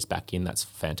add those back in, that's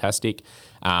fantastic.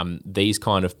 These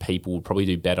kind of people will probably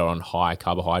do better on higher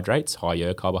carbohydrates.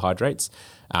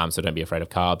 So don't be afraid of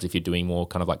carbs if you're doing more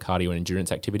kind of like cardio and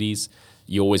endurance activities.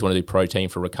 You always want to do protein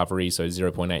for recovery, so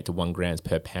 0.8 to 1 grams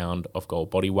per pound of goal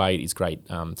body weight is great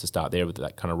to start there with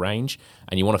that kind of range.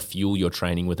 And you want to fuel your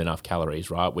training with enough calories,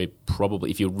 right? We're probably,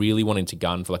 if you're really wanting to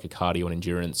gun for like a cardio and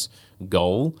endurance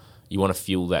goal, you want to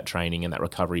fuel that training and that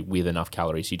recovery with enough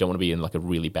calories. So you don't want to be in like a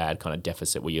really bad kind of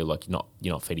deficit where you're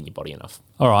not feeding your body enough.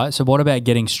 All right, so what about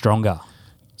getting stronger?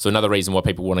 So another reason why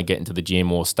people want to get into the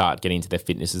gym or start getting into their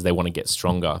fitness is they want to get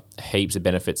stronger. Heaps of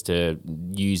benefits to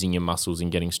using your muscles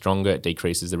and getting stronger. It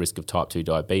decreases the risk of type 2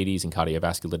 diabetes and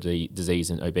cardiovascular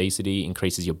disease and obesity,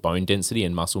 increases your bone density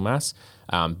and muscle mass,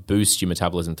 boosts your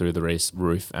metabolism through the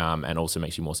roof, and also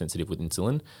makes you more sensitive with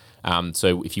insulin.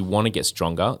 So if you want to get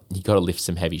stronger, you got to lift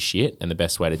some heavy shit, and the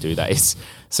best way to do that is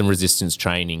some resistance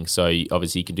training. So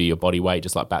obviously you can do your body weight,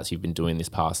 just like Bats, you've been doing this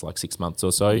past like 6 months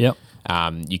or so. Yep.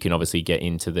 You can obviously get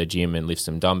into the gym and lift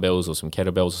some dumbbells or some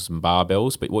kettlebells or some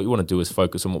barbells, but what you want to do is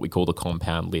focus on what we call the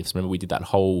compound lifts. Remember, we did that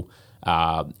whole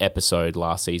episode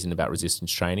last season about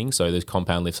resistance training. So those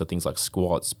compound lifts are things like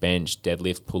squats, bench,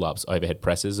 deadlift, pull-ups, overhead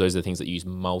presses. Those are things that use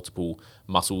multiple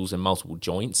muscles and multiple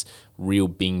joints, real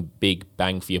big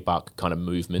bang for your buck kind of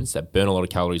movements that burn a lot of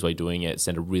calories while you're doing it,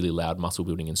 send a really loud muscle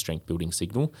building and strength building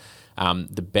signal.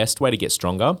 The best way to get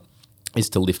stronger is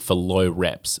to lift for low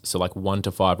reps. So like 1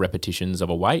 to 5 repetitions of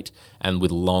a weight and with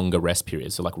longer rest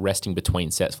periods. So like resting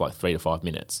between sets for like 3 to 5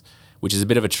 minutes, which is a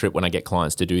bit of a trip when I get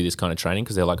clients to do this kind of training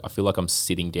because they're like, I feel like I'm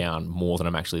sitting down more than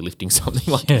I'm actually lifting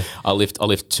something. Like I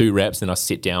lift 2 reps, then I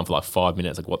sit down for like 5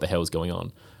 minutes. Like what the hell is going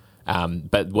on?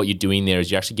 But what you're doing there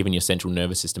is you're actually giving your central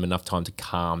nervous system enough time to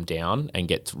calm down and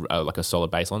get to, like a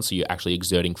solid baseline. So you're actually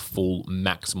exerting full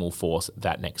maximal force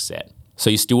that next set. So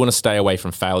you still want to stay away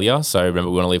from failure. So remember,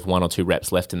 we want to leave 1 or 2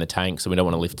 reps left in the tank. So we don't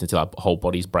want to lift until our whole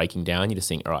body's breaking down. You just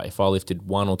think, all right, if I lifted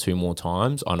 1 or 2 more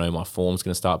times, I know my form's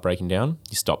going to start breaking down.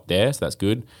 You stop there, so that's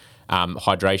good.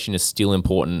 Hydration is still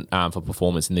important for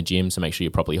performance in the gym, so make sure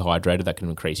you're properly hydrated. That can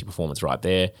increase your performance right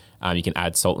there. You can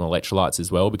add salt and electrolytes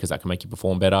as well because that can make you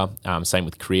perform better. Same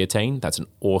with creatine. That's an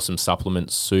awesome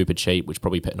supplement, super cheap, which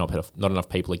probably not enough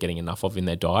people are getting enough of in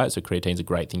their diet. So creatine's a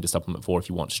great thing to supplement for if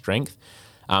you want strength.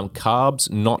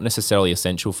 Carbs, not necessarily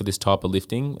essential for this type of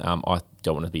lifting. I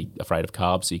don't want to be afraid of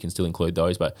carbs, so you can still include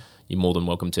those, but you're more than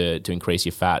welcome to increase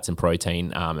your fats and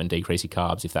protein and decrease your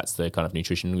carbs if that's the kind of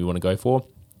nutrition we want to go for.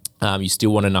 You still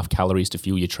want enough calories to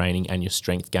fuel your training and your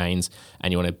strength gains,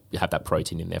 and you want to have that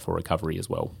protein in there for recovery as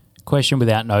well. Question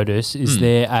without notice, is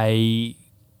there a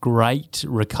great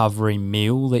recovery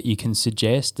meal that you can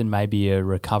suggest and maybe a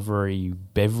recovery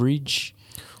beverage?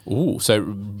 Ooh, so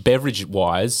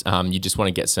beverage-wise, you just want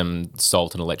to get some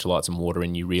salt and electrolytes and water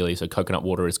in you, really. So coconut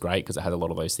water is great because it has a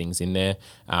lot of those things in there.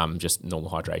 Just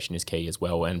normal hydration is key as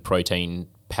well. And protein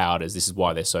powders, this is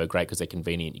why they're so great because they're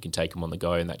convenient. You can take them on the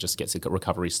go and that just gets the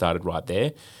recovery started right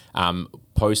there.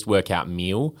 Post-workout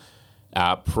meal.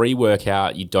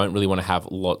 Pre-workout, you don't really want to have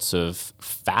lots of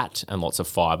fat and lots of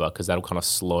fiber because that'll kind of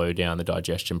slow down the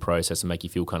digestion process and make you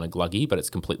feel kind of gluggy, but it's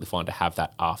completely fine to have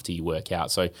that after you work out.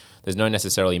 So there's no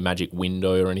necessarily magic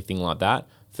window or anything like that.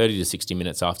 30 to 60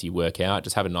 minutes after you work out,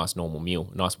 just have a nice normal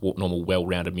meal, normal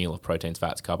well-rounded meal of proteins,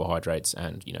 fats, carbohydrates,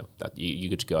 and that you're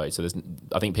good to go. So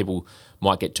I think people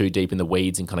might get too deep in the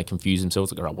weeds and kind of confuse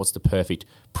themselves. Like, all right, what's the perfect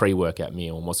pre-workout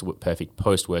meal and what's the perfect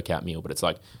post-workout meal? But it's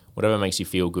like whatever makes you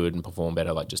feel good and perform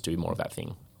better, like just do more of that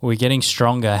thing. We're getting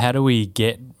stronger. How do we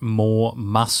get more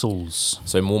muscles?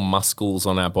 So more muscles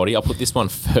on our body. I'll put this one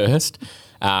first.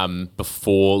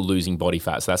 Before losing body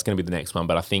fat. So that's going to be the next one.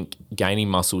 But I think gaining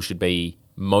muscle should be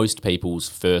most people's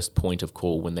first point of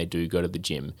call when they do go to the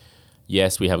gym.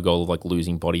 Yes, we have a goal of like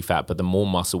losing body fat, but the more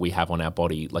muscle we have on our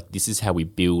body, like this is how we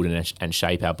build and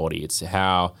shape our body. It's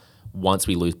how once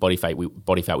we lose body fat, we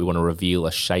want to reveal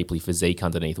a shapely physique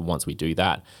underneath once we do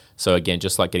that. So again,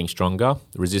 just like getting stronger,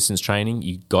 resistance training,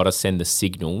 you got to send the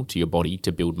signal to your body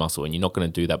to build muscle, and you're not going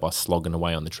to do that by slogging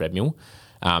away on the treadmill.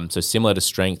 So similar to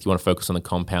strength, you want to focus on the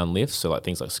compound lifts, so like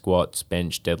things like squats,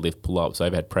 bench, deadlift, pull-ups,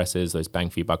 overhead presses, those bang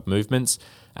for your buck movements.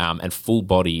 And full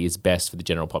body is best for the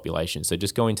general population. So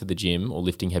just going to the gym or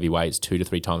lifting heavy weights 2 to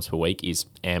 3 times per week is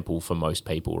ample for most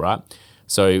people, right?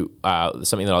 So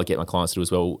something that I get my clients to do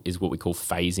as well is what we call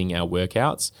phasing our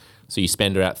workouts. So you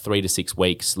spend about 3 to 6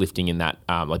 weeks lifting in that,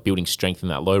 like building strength in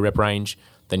that low rep range.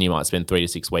 Then you might spend 3 to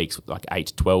 6 weeks with like 8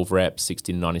 to 12 reps,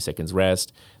 60 to 90 seconds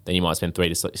rest. Then you might spend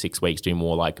 3 to 6 weeks doing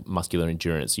more like muscular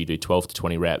endurance. So you do 12 to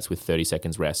 20 reps with 30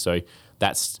 seconds rest. So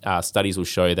that's studies will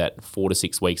show that 4 to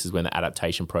 6 weeks is when the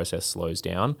adaptation process slows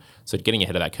down. So getting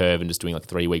ahead of that curve and just doing like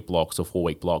 3-week blocks or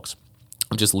 4-week blocks,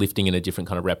 just lifting in a different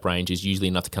kind of rep range is usually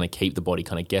enough to kind of keep the body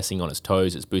kind of guessing on its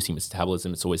toes. It's boosting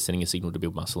metabolism. It's always sending a signal to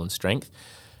build muscle and strength.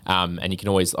 And you can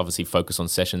always obviously focus on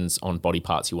sessions on body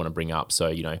parts you want to bring up. So,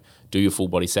 you know, do your full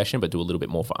body session, but do a little bit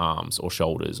more for arms or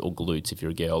shoulders or glutes if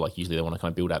you're a girl. Like usually they want to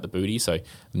kind of build out the booty. So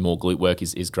more glute work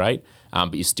is great,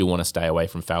 but you still want to stay away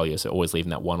from failure. So always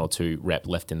leaving that 1 or 2 rep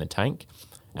left in the tank.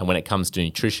 And when it comes to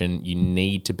nutrition, you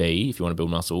need to be, if you want to build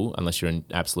muscle, unless you're an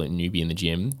absolute newbie in the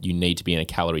gym, you need to be in a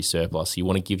calorie surplus. So you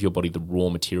want to give your body the raw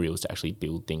materials to actually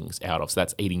build things out of. So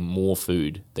that's eating more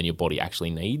food than your body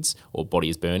actually needs or body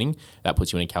is burning. That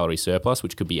puts you in a calorie surplus,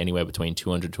 which could be anywhere between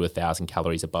 200 to 1,000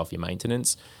 calories above your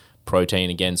maintenance. Protein,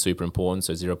 again, super important.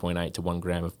 So 0.8 to 1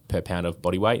 gram per pound of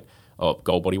body weight. Or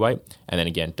goal body weight. And then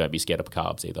again, don't be scared of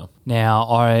carbs either. Now,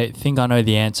 I think I know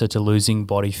the answer to losing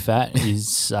body fat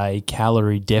is a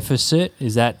calorie deficit.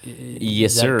 Is that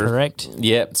correct?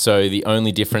 Yeah. So the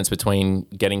only difference between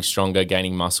getting stronger,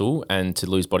 gaining muscle, and to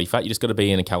lose body fat, you just got to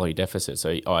be in a calorie deficit.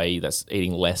 So i.e. that's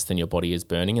eating less than your body is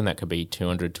burning, and that could be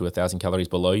 200 to 1,000 calories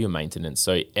below your maintenance.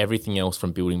 So everything else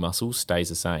from building muscle stays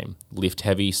the same. Lift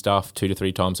heavy stuff 2 to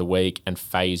 3 times a week and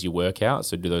phase your workout.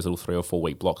 So do those little 3 or 4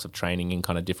 week blocks of training in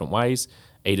kind of different ways.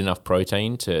 Eat enough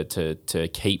protein to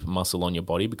keep muscle on your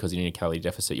body, because in a calorie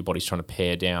deficit, your body's trying to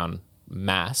pare down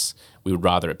mass. We would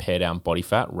rather it pare down body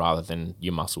fat rather than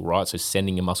your muscle, right? So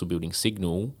sending a muscle building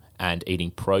signal and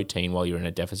eating protein while you're in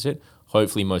a deficit,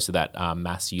 hopefully most of that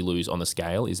mass you lose on the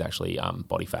scale is actually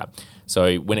body fat.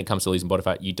 So when it comes to losing body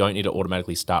fat, you don't need to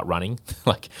automatically start running.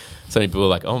 Like so many people are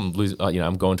like, oh,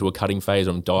 I'm going to a cutting phase,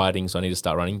 or I'm dieting, so I need to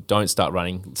start running. Don't start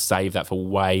running. Save that for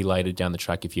way later down the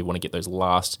track if you want to get those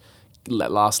last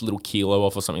little kilo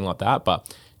off or something like that.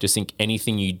 But just think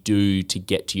anything you do to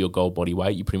get to your goal body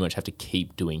weight, you pretty much have to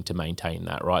keep doing to maintain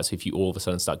that, right? So if you all of a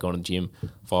sudden start going to the gym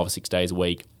 5 or 6 days a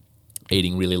week,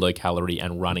 eating really low calorie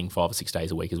and running 5 or 6 days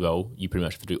a week as well, you pretty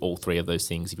much have to do all 3 of those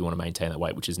things if you want to maintain that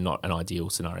weight, which is not an ideal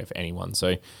scenario for anyone.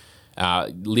 So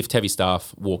lift heavy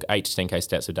stuff, walk 8 to 10K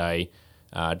steps a day,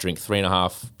 drink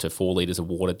 3.5 to 4 litres of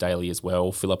water daily as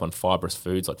well, fill up on fibrous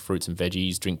foods like fruits and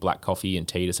veggies, drink black coffee and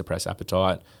tea to suppress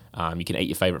appetite. You can eat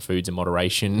your favourite foods in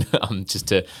moderation just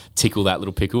to tickle that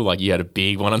little pickle. Like you had a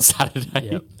big one on Saturday.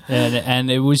 Yep. And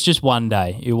it was just one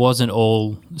day. It wasn't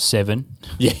all 7.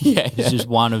 Yeah. It's just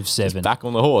one of 7. Just back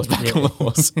on the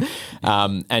horse.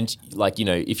 And like, you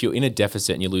know, if you're in a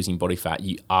deficit and you're losing body fat,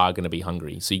 you are going to be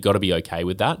hungry. So you got to be okay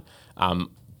with that.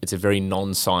 It's a very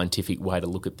non-scientific way to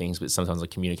look at things, but sometimes I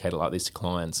communicate it like this to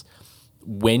clients.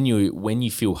 When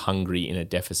you feel hungry in a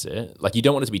deficit, like you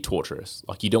don't want it to be torturous.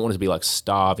 Like you don't want it to be like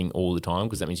starving all the time,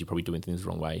 because that means you're probably doing things the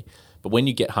wrong way. But when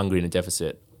you get hungry in a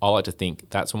deficit, I like to think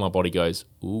that's when my body goes,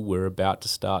 ooh, we're about to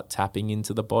start tapping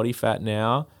into the body fat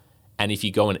now. And if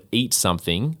you go and eat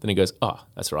something, then it goes, oh,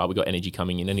 that's right, we got energy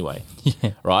coming in anyway.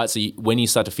 Yeah. Right? So when you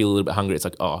start to feel a little bit hungry, it's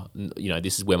like, oh, you know,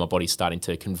 this is where my body's starting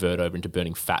to convert over into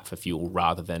burning fat for fuel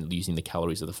rather than using the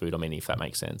calories of the food. I mean, if that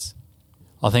makes sense.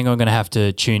 I think I'm going to have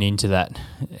to tune into that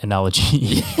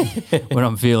analogy. When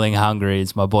I'm feeling hungry,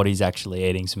 it's my body's actually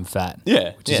eating some fat,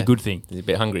 which is a good thing. It's a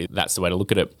bit hungry. That's the way to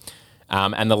look at it.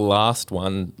 And the last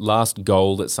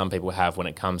goal that some people have when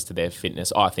it comes to their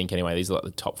fitness, I think anyway, these are like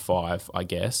the top 5, I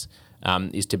guess,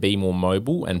 is to be more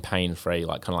mobile and pain-free,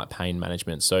 like kind of like pain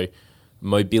management. So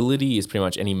mobility is pretty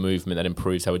much any movement that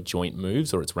improves how a joint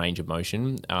moves or its range of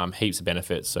motion. Heaps of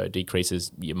benefits. So it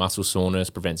decreases your muscle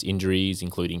soreness, prevents injuries,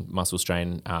 including muscle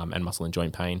strain and muscle and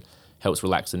joint pain, helps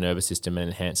relax the nervous system and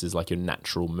enhances like your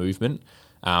natural movement.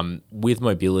 With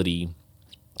mobility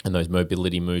and those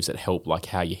mobility moves that help like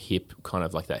how your hip, kind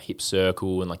of like that hip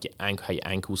circle and like how your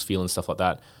ankles feel and stuff like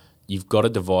that, you've got to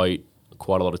devote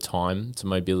quite a lot of time to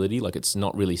mobility. Like it's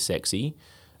not really sexy.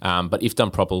 But if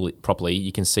done properly,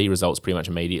 you can see results pretty much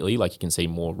immediately. Like you can see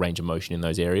more range of motion in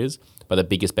those areas. But the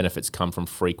biggest benefits come from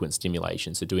frequent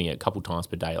stimulation. So doing it a couple times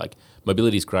per day. Like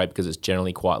mobility is great because it's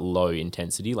generally quite low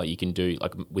intensity. Like you can do,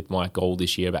 like with my goal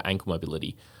this year about ankle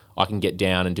mobility, I can get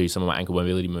down and do some of my ankle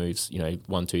mobility moves,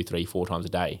 1, 2, 3, 4 times a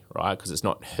day, right? Because it's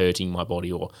not hurting my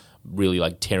body or really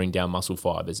like tearing down muscle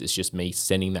fibers. It's just me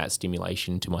sending that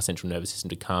stimulation to my central nervous system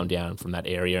to calm down from that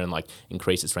area and like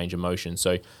increase its range of motion.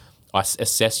 So I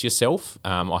assess yourself.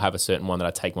 I have a certain one that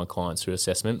I take my clients through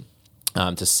assessment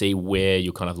to see where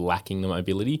you're kind of lacking the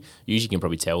mobility. Usually you can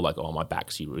probably tell like, oh, my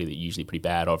back's usually pretty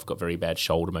bad. Or I've got very bad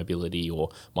shoulder mobility or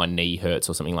my knee hurts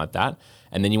or something like that.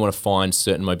 And then you want to find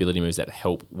certain mobility moves that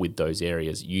help with those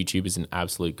areas. YouTube is an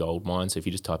absolute gold mine. So if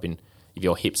you just type in, if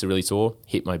your hips are really sore,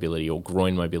 hip mobility or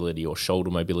groin mobility or shoulder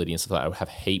mobility and stuff like that, I have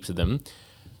heaps of them.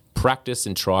 Practice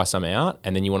and try some out.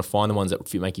 And then you want to find the ones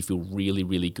that make you feel really,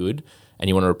 really good. And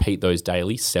you want to repeat those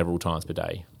daily several times per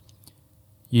day.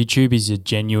 YouTube is a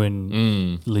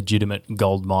genuine, legitimate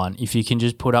gold mine. If you can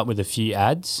just put up with a few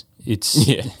ads, it's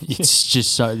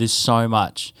just there's so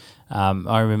much.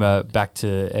 I remember back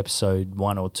to episode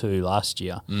 1 or 2 last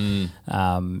year,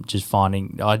 just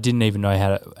finding I didn't even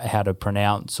know how to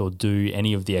pronounce or do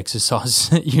any of the exercises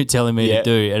that you're telling me to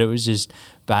do, and it was just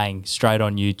bang straight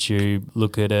on YouTube.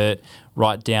 Look at it,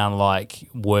 write down like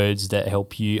words that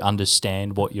help you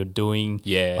understand what you're doing.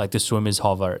 Yeah, like the swimmer's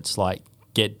hover. It's like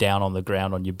get down on the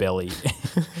ground on your belly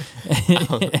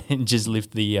and just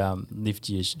lift your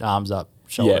arms up,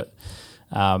 shoulder.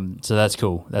 So that's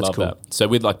cool. That's Love cool. That. So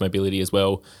with like mobility as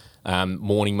well,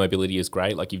 morning mobility is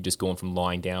great. Like you've just gone from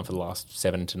lying down for the last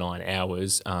 7 to 9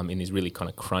 hours in these really kind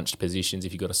of crunched positions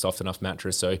if you've got a soft enough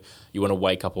mattress. So you want to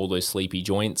wake up all those sleepy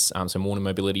joints. So morning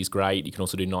mobility is great. You can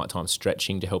also do nighttime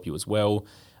stretching to help you as well.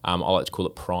 I like to call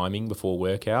it priming before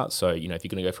workout. So, if you're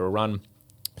going to go for a run,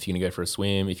 if you're going to go for a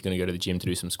swim, if you're going to go to the gym to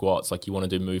do some squats, like you want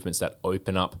to do movements that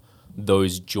open up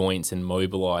those joints and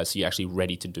mobilize so you're actually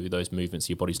ready to do those movements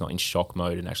so your body's not in shock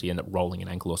mode and actually end up rolling an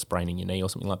ankle or spraining your knee or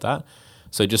something like that.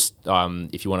 So just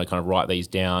if you want to kind of write these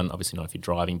down, obviously not if you're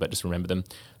driving, but just remember them.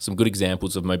 Some good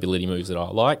examples of mobility moves that I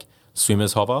like.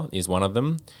 Swimmer's hover is one of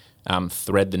them.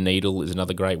 Thread the needle is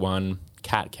another great one.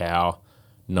 Cat-cow,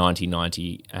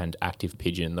 90-90 and active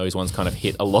pigeon. Those ones kind of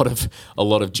hit a lot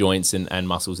of joints and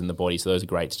muscles in the body. So those are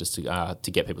great just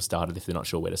to get people started if they're not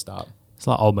sure where to start. It's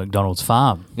like old McDonald's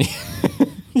farm.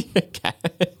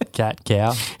 Cat,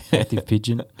 cow, active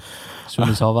pigeon,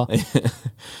 swimmer's hover.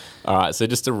 All right, so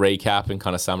just to recap and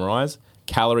kind of summarize,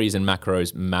 calories and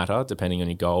macros matter depending on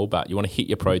your goal, but you want to hit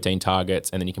your protein targets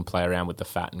and then you can play around with the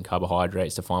fat and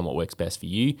carbohydrates to find what works best for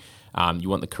you. You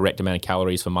want the correct amount of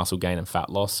calories for muscle gain and fat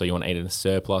loss, so you want to eat in a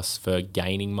surplus for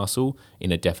gaining muscle,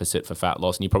 in a deficit for fat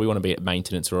loss, and you probably want to be at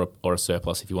maintenance or a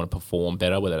surplus if you want to perform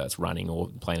better, whether that's running or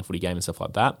playing a footy game and stuff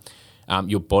like that.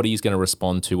 Your body is going to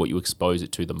respond to what you expose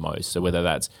it to the most. So whether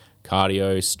that's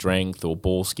cardio, strength, or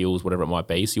ball skills, whatever it might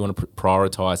be. So you want to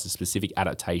prioritize the specific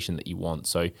adaptation that you want.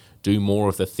 So do more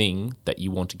of the thing that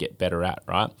you want to get better at,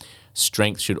 right?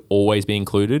 Strength should always be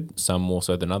included, some more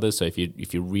so than others. So if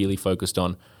you're really focused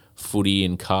on footy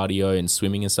and cardio and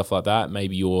swimming and stuff like that,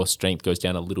 maybe your strength goes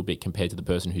down a little bit compared to the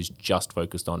person who's just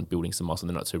focused on building some muscle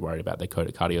and they're not too worried about their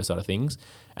cardio side of things.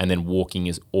 And then walking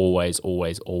is always,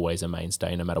 always, always a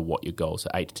mainstay no matter what your goal. So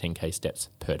 8 to 10K steps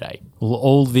per day. Well,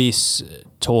 all this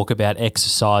talk about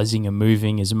exercising and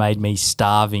moving has made me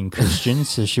starving, Christian.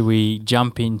 So should we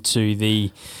jump into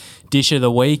the dish of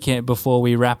the week before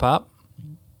we wrap up?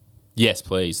 Yes,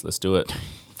 please. Let's do it.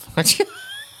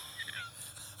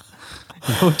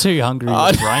 You're too hungry.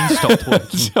 Your brain stopped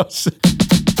working.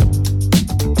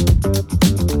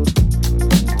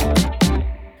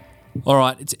 All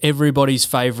right, it's everybody's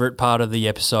favourite part of the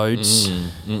episodes,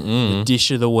 the dish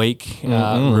of the week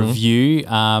review.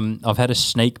 I've had a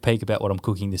sneak peek about what I'm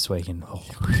cooking this weekend. I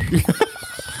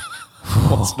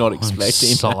was not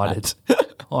expecting that.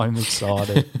 I'm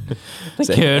excited. The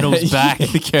Colonel's back.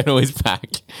 The Colonel is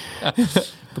back.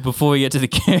 But before we get to the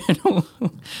Colonel,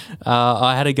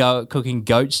 I had a go at cooking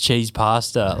goat's cheese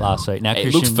pasta last week. Now,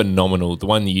 it looks phenomenal. The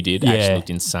one that you did actually looked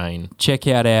insane. Check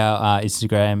out our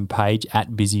Instagram page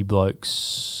at Busy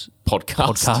Blokes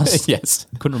Podcast. Yes.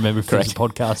 Couldn't remember if it was a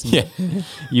podcast. Yeah.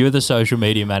 You're the social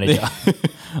media manager.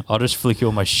 I'll just flick you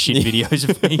all my shit videos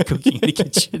of me cooking in the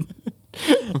kitchen.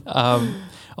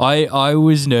 I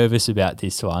was nervous about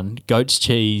this one. Goat's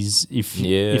cheese.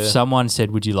 If someone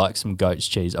said, "Would you like some goat's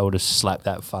cheese?" I would have slapped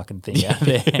that fucking thing out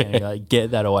there. And like,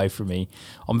 get that away from me.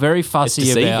 I'm very fussy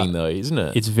It's deceiving about. though, isn't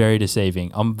it? It's very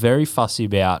deceiving. I'm very fussy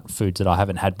about foods that I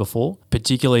haven't had before,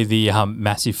 particularly the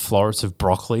massive florets of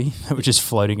broccoli that were just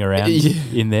floating around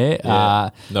in there.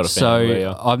 Not a fan of it,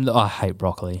 yeah. I hate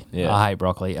broccoli. Yeah. I hate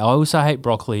broccoli. I also hate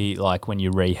broccoli like when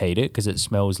you reheat it because it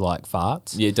smells like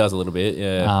farts. Yeah, it does a little bit.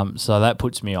 Yeah. So that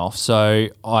puts me off. So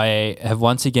I have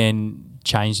once again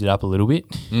changed it up a little bit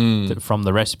from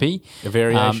the recipe. A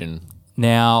variation.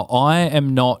 Now, I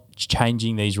am not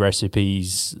changing these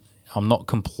recipes. I'm not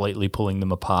completely pulling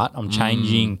them apart. I'm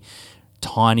changing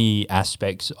tiny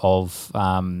aspects of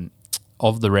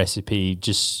the recipe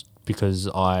just because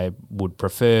I would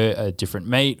prefer a different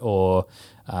meat or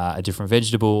a different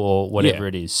vegetable or whatever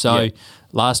it is. So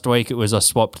last week I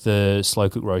swapped the slow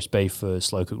cooked roast beef for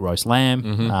slow cooked roast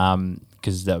lamb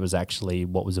because that was actually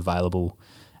what was available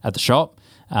at the shop.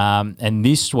 And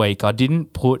this week I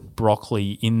didn't put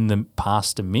broccoli in the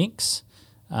pasta mix.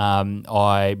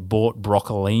 I bought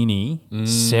broccolini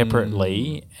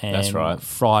separately and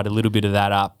fried a little bit of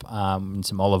that up in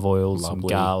some olive oil, some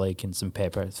garlic and some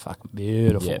pepper. It's fucking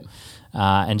beautiful. Yep.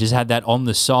 And just had that on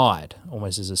the side,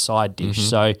 almost as a side dish.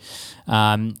 So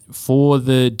for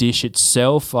the dish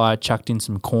itself, I chucked in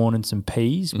some corn and some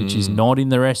peas, which is not in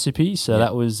the recipe. So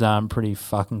that was pretty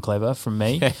fucking clever from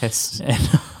me. Yes.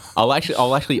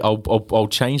 I'll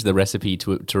change the recipe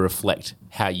to reflect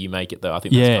how you make it though. I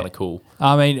think that's kind of cool.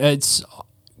 I mean, it's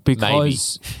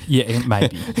because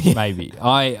maybe.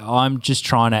 I'm just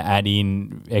trying to add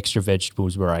in extra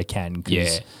vegetables where I can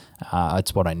because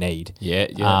it's what I need.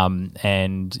 Yeah.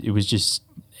 And it was just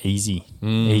easy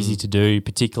to do.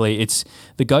 Particularly, it's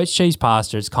the goat's cheese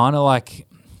pasta. It's kind of like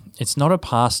it's not a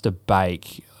pasta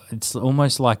bake. It's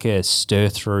almost like a stir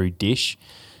through dish.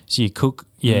 So you cook.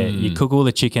 Yeah, you cook all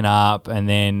the chicken up and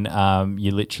then you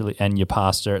literally and your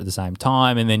pasta at the same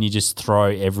time and then you just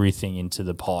throw everything into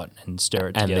the pot and stir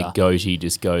it together. And the goatee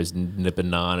just goes the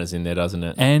bananas in there, doesn't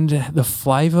it? And the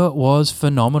flavour was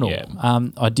phenomenal. Yeah.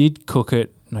 I did cook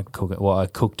it. I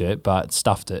cooked it, but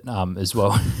stuffed it as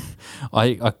well.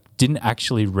 I didn't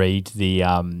actually read the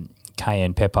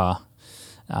cayenne pepper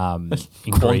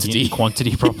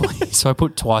quantity properly. So I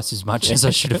put twice as much as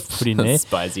I should have put in there.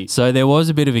 Spicy. So there was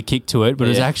a bit of a kick to it, but it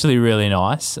was actually really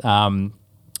nice.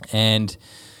 And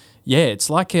yeah, it's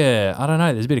like I don't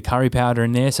know, there's a bit of curry powder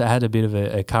in there, so it had a bit of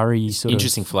a curry sort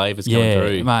Interesting flavours coming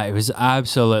through. Yeah, mate, it was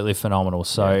absolutely phenomenal.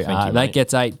 So that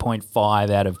gets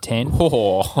 8.5 out of 10,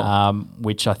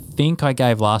 which I think I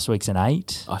gave last week's an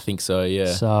 8. I think so,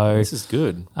 yeah. So this is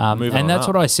good. And that's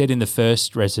what I said in the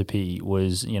first recipe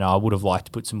was, I would have liked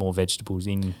to put some more vegetables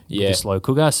in the slow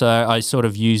cooker. So I sort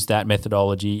of used that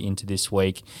methodology into this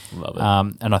week. Love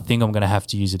it. And I think I'm going to have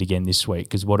to use it again this week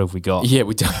because what have we got? Yeah,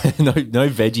 we don't no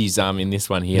veggies in this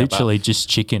one here. Literally just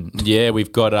chicken. Yeah,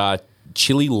 we've got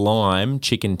chili lime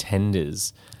chicken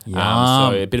tenders.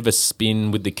 So a bit of a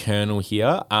spin with the kernel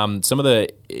here. Some of the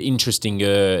interesting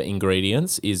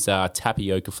ingredients is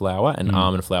tapioca flour and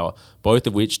almond flour, both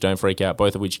of which, don't freak out,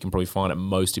 both of which you can probably find at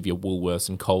most of your Woolworths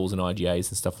and Coles and IGAs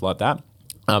and stuff like that.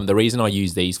 The reason I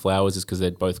use these flours is because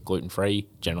they're both gluten-free,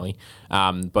 generally.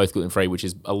 Both gluten-free, which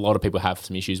is a lot of people have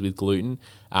some issues with gluten.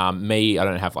 Me, I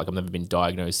don't have, I've never been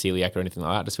diagnosed celiac or anything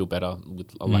like that. I just feel better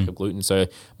with a lack of gluten. So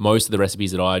most of the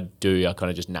recipes that I do are kind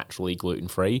of just naturally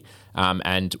gluten-free.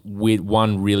 And with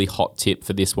one really hot tip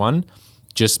for this one,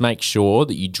 just make sure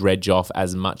that you dredge off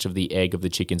as much of the egg of the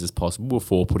chickens as possible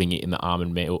before putting it in the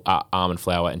almond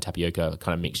flour and tapioca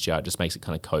kind of mixture. It just makes it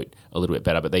kind of coat a little bit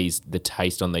better. But the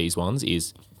taste on these ones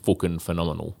is fucking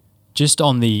phenomenal. Just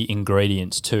on the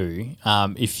ingredients too,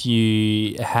 if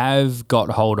you have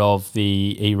got hold of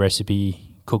the eRecipe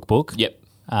cookbook,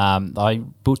 I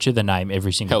butcher the name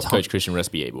every single time. Health Coach Christian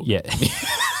Recipe ebook. Yeah.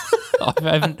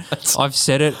 I've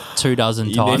said it 24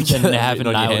 times and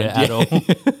haven't nailed it at all.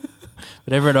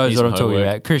 But everyone knows what I'm talking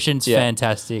about. Christian's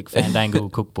fantastic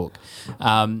Fandangle cookbook.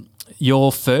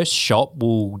 Your first shop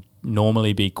will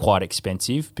normally be quite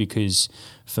expensive because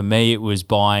for me it was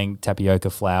buying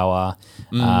tapioca flour,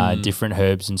 different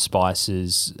herbs and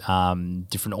spices,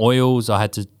 different oils. I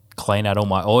had to clean out all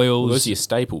my oils. Those are your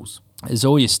staples. It's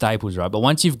all your staples, right? But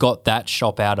once you've got that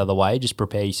shop out of the way, just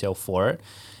prepare yourself for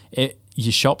it.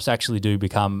 Your shops actually do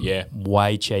become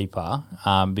way cheaper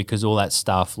because all that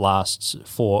stuff lasts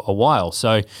for a while.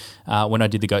 So when I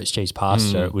did the goat's cheese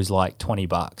pasta, it was like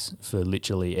 $20 for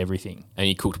literally everything. And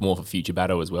you cooked more for future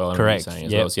battle as well. Correct. Saying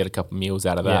as well. So you had a couple of meals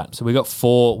out of that. So we got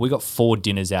four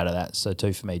dinners out of that. So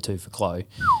 2 for me, 2 for Chloe.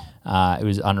 It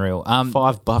was unreal.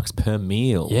 $5 per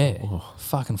meal. Yeah,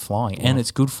 fucking flying. And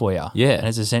it's good for you. Yeah, and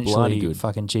it's bloody essentially good.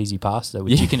 fucking cheesy pasta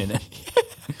with chicken in it.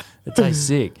 It tastes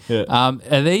sick. Yeah.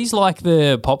 Are these like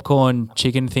the popcorn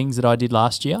chicken things that I did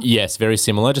last year? Yes, very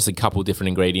similar. Just a couple different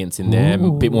ingredients in there.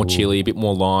 A bit more chili, a bit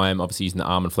more lime. Obviously using the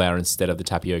almond flour instead of the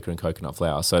tapioca and coconut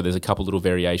flour. So there's a couple little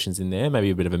variations in there.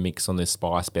 Maybe a bit of a mix on the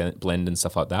spice blend and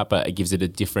stuff like that. But it gives it a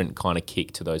different kind of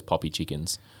kick to those poppy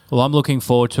chickens. Well, I'm looking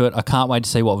forward to it. I can't wait to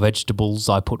see what vegetables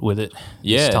I put with it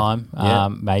this time. Yeah.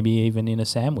 Maybe even in a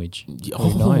sandwich.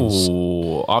 Who knows?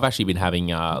 Oh, I've actually been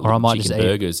having I might chicken just eat-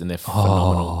 burgers and they're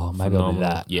phenomenal. Oh, maybe I'll do Phenomenal.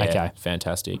 that. Yeah, Okay.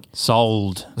 fantastic.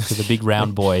 Sold to the big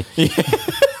round boy.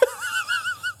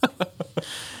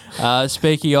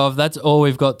 Speaking of, that's all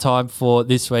we've got time for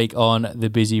this week on the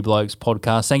Busy Blokes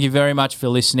podcast. Thank you very much for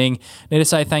listening. Need to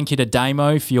say thank you to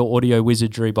Damo for your audio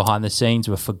wizardry behind the scenes.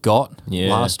 We forgot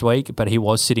last week, but he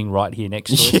was sitting right here next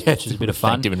to us, which is a bit of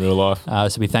fun. Thanked him in real life.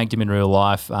 So we thanked him in real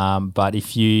life. But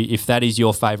if that is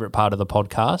your favourite part of the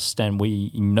podcast and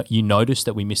you noticed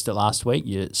that we missed it last week,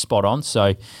 you're spot on.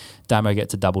 So Damo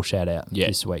gets a double shout out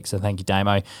this week. So thank you,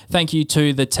 Damo. Thank you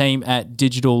to the team at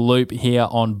Digital Loop here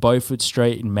on Beaufort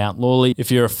Street in Mount Lawley. If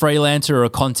you're a freelancer or a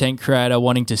content creator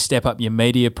wanting to step up your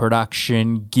media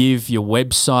production, give your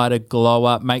website a glow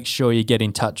up, make sure you get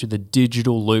in touch with the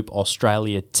Digital Loop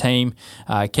Australia team.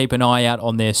 Keep an eye out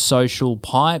on their social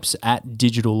pipes at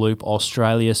Digital Loop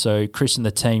Australia. So Chris and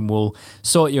the team will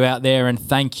sort you out there. And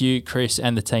thank you, Chris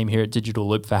and the team here at Digital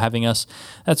Loop for having us.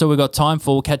 That's all we've got time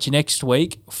for. We'll catch you next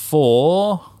week for...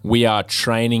 We are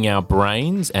training our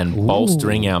brains and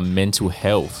bolstering our mental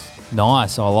health.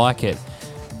 Nice, I like it.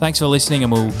 Thanks for listening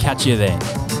and we'll catch you then.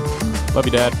 Love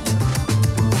you, Dad.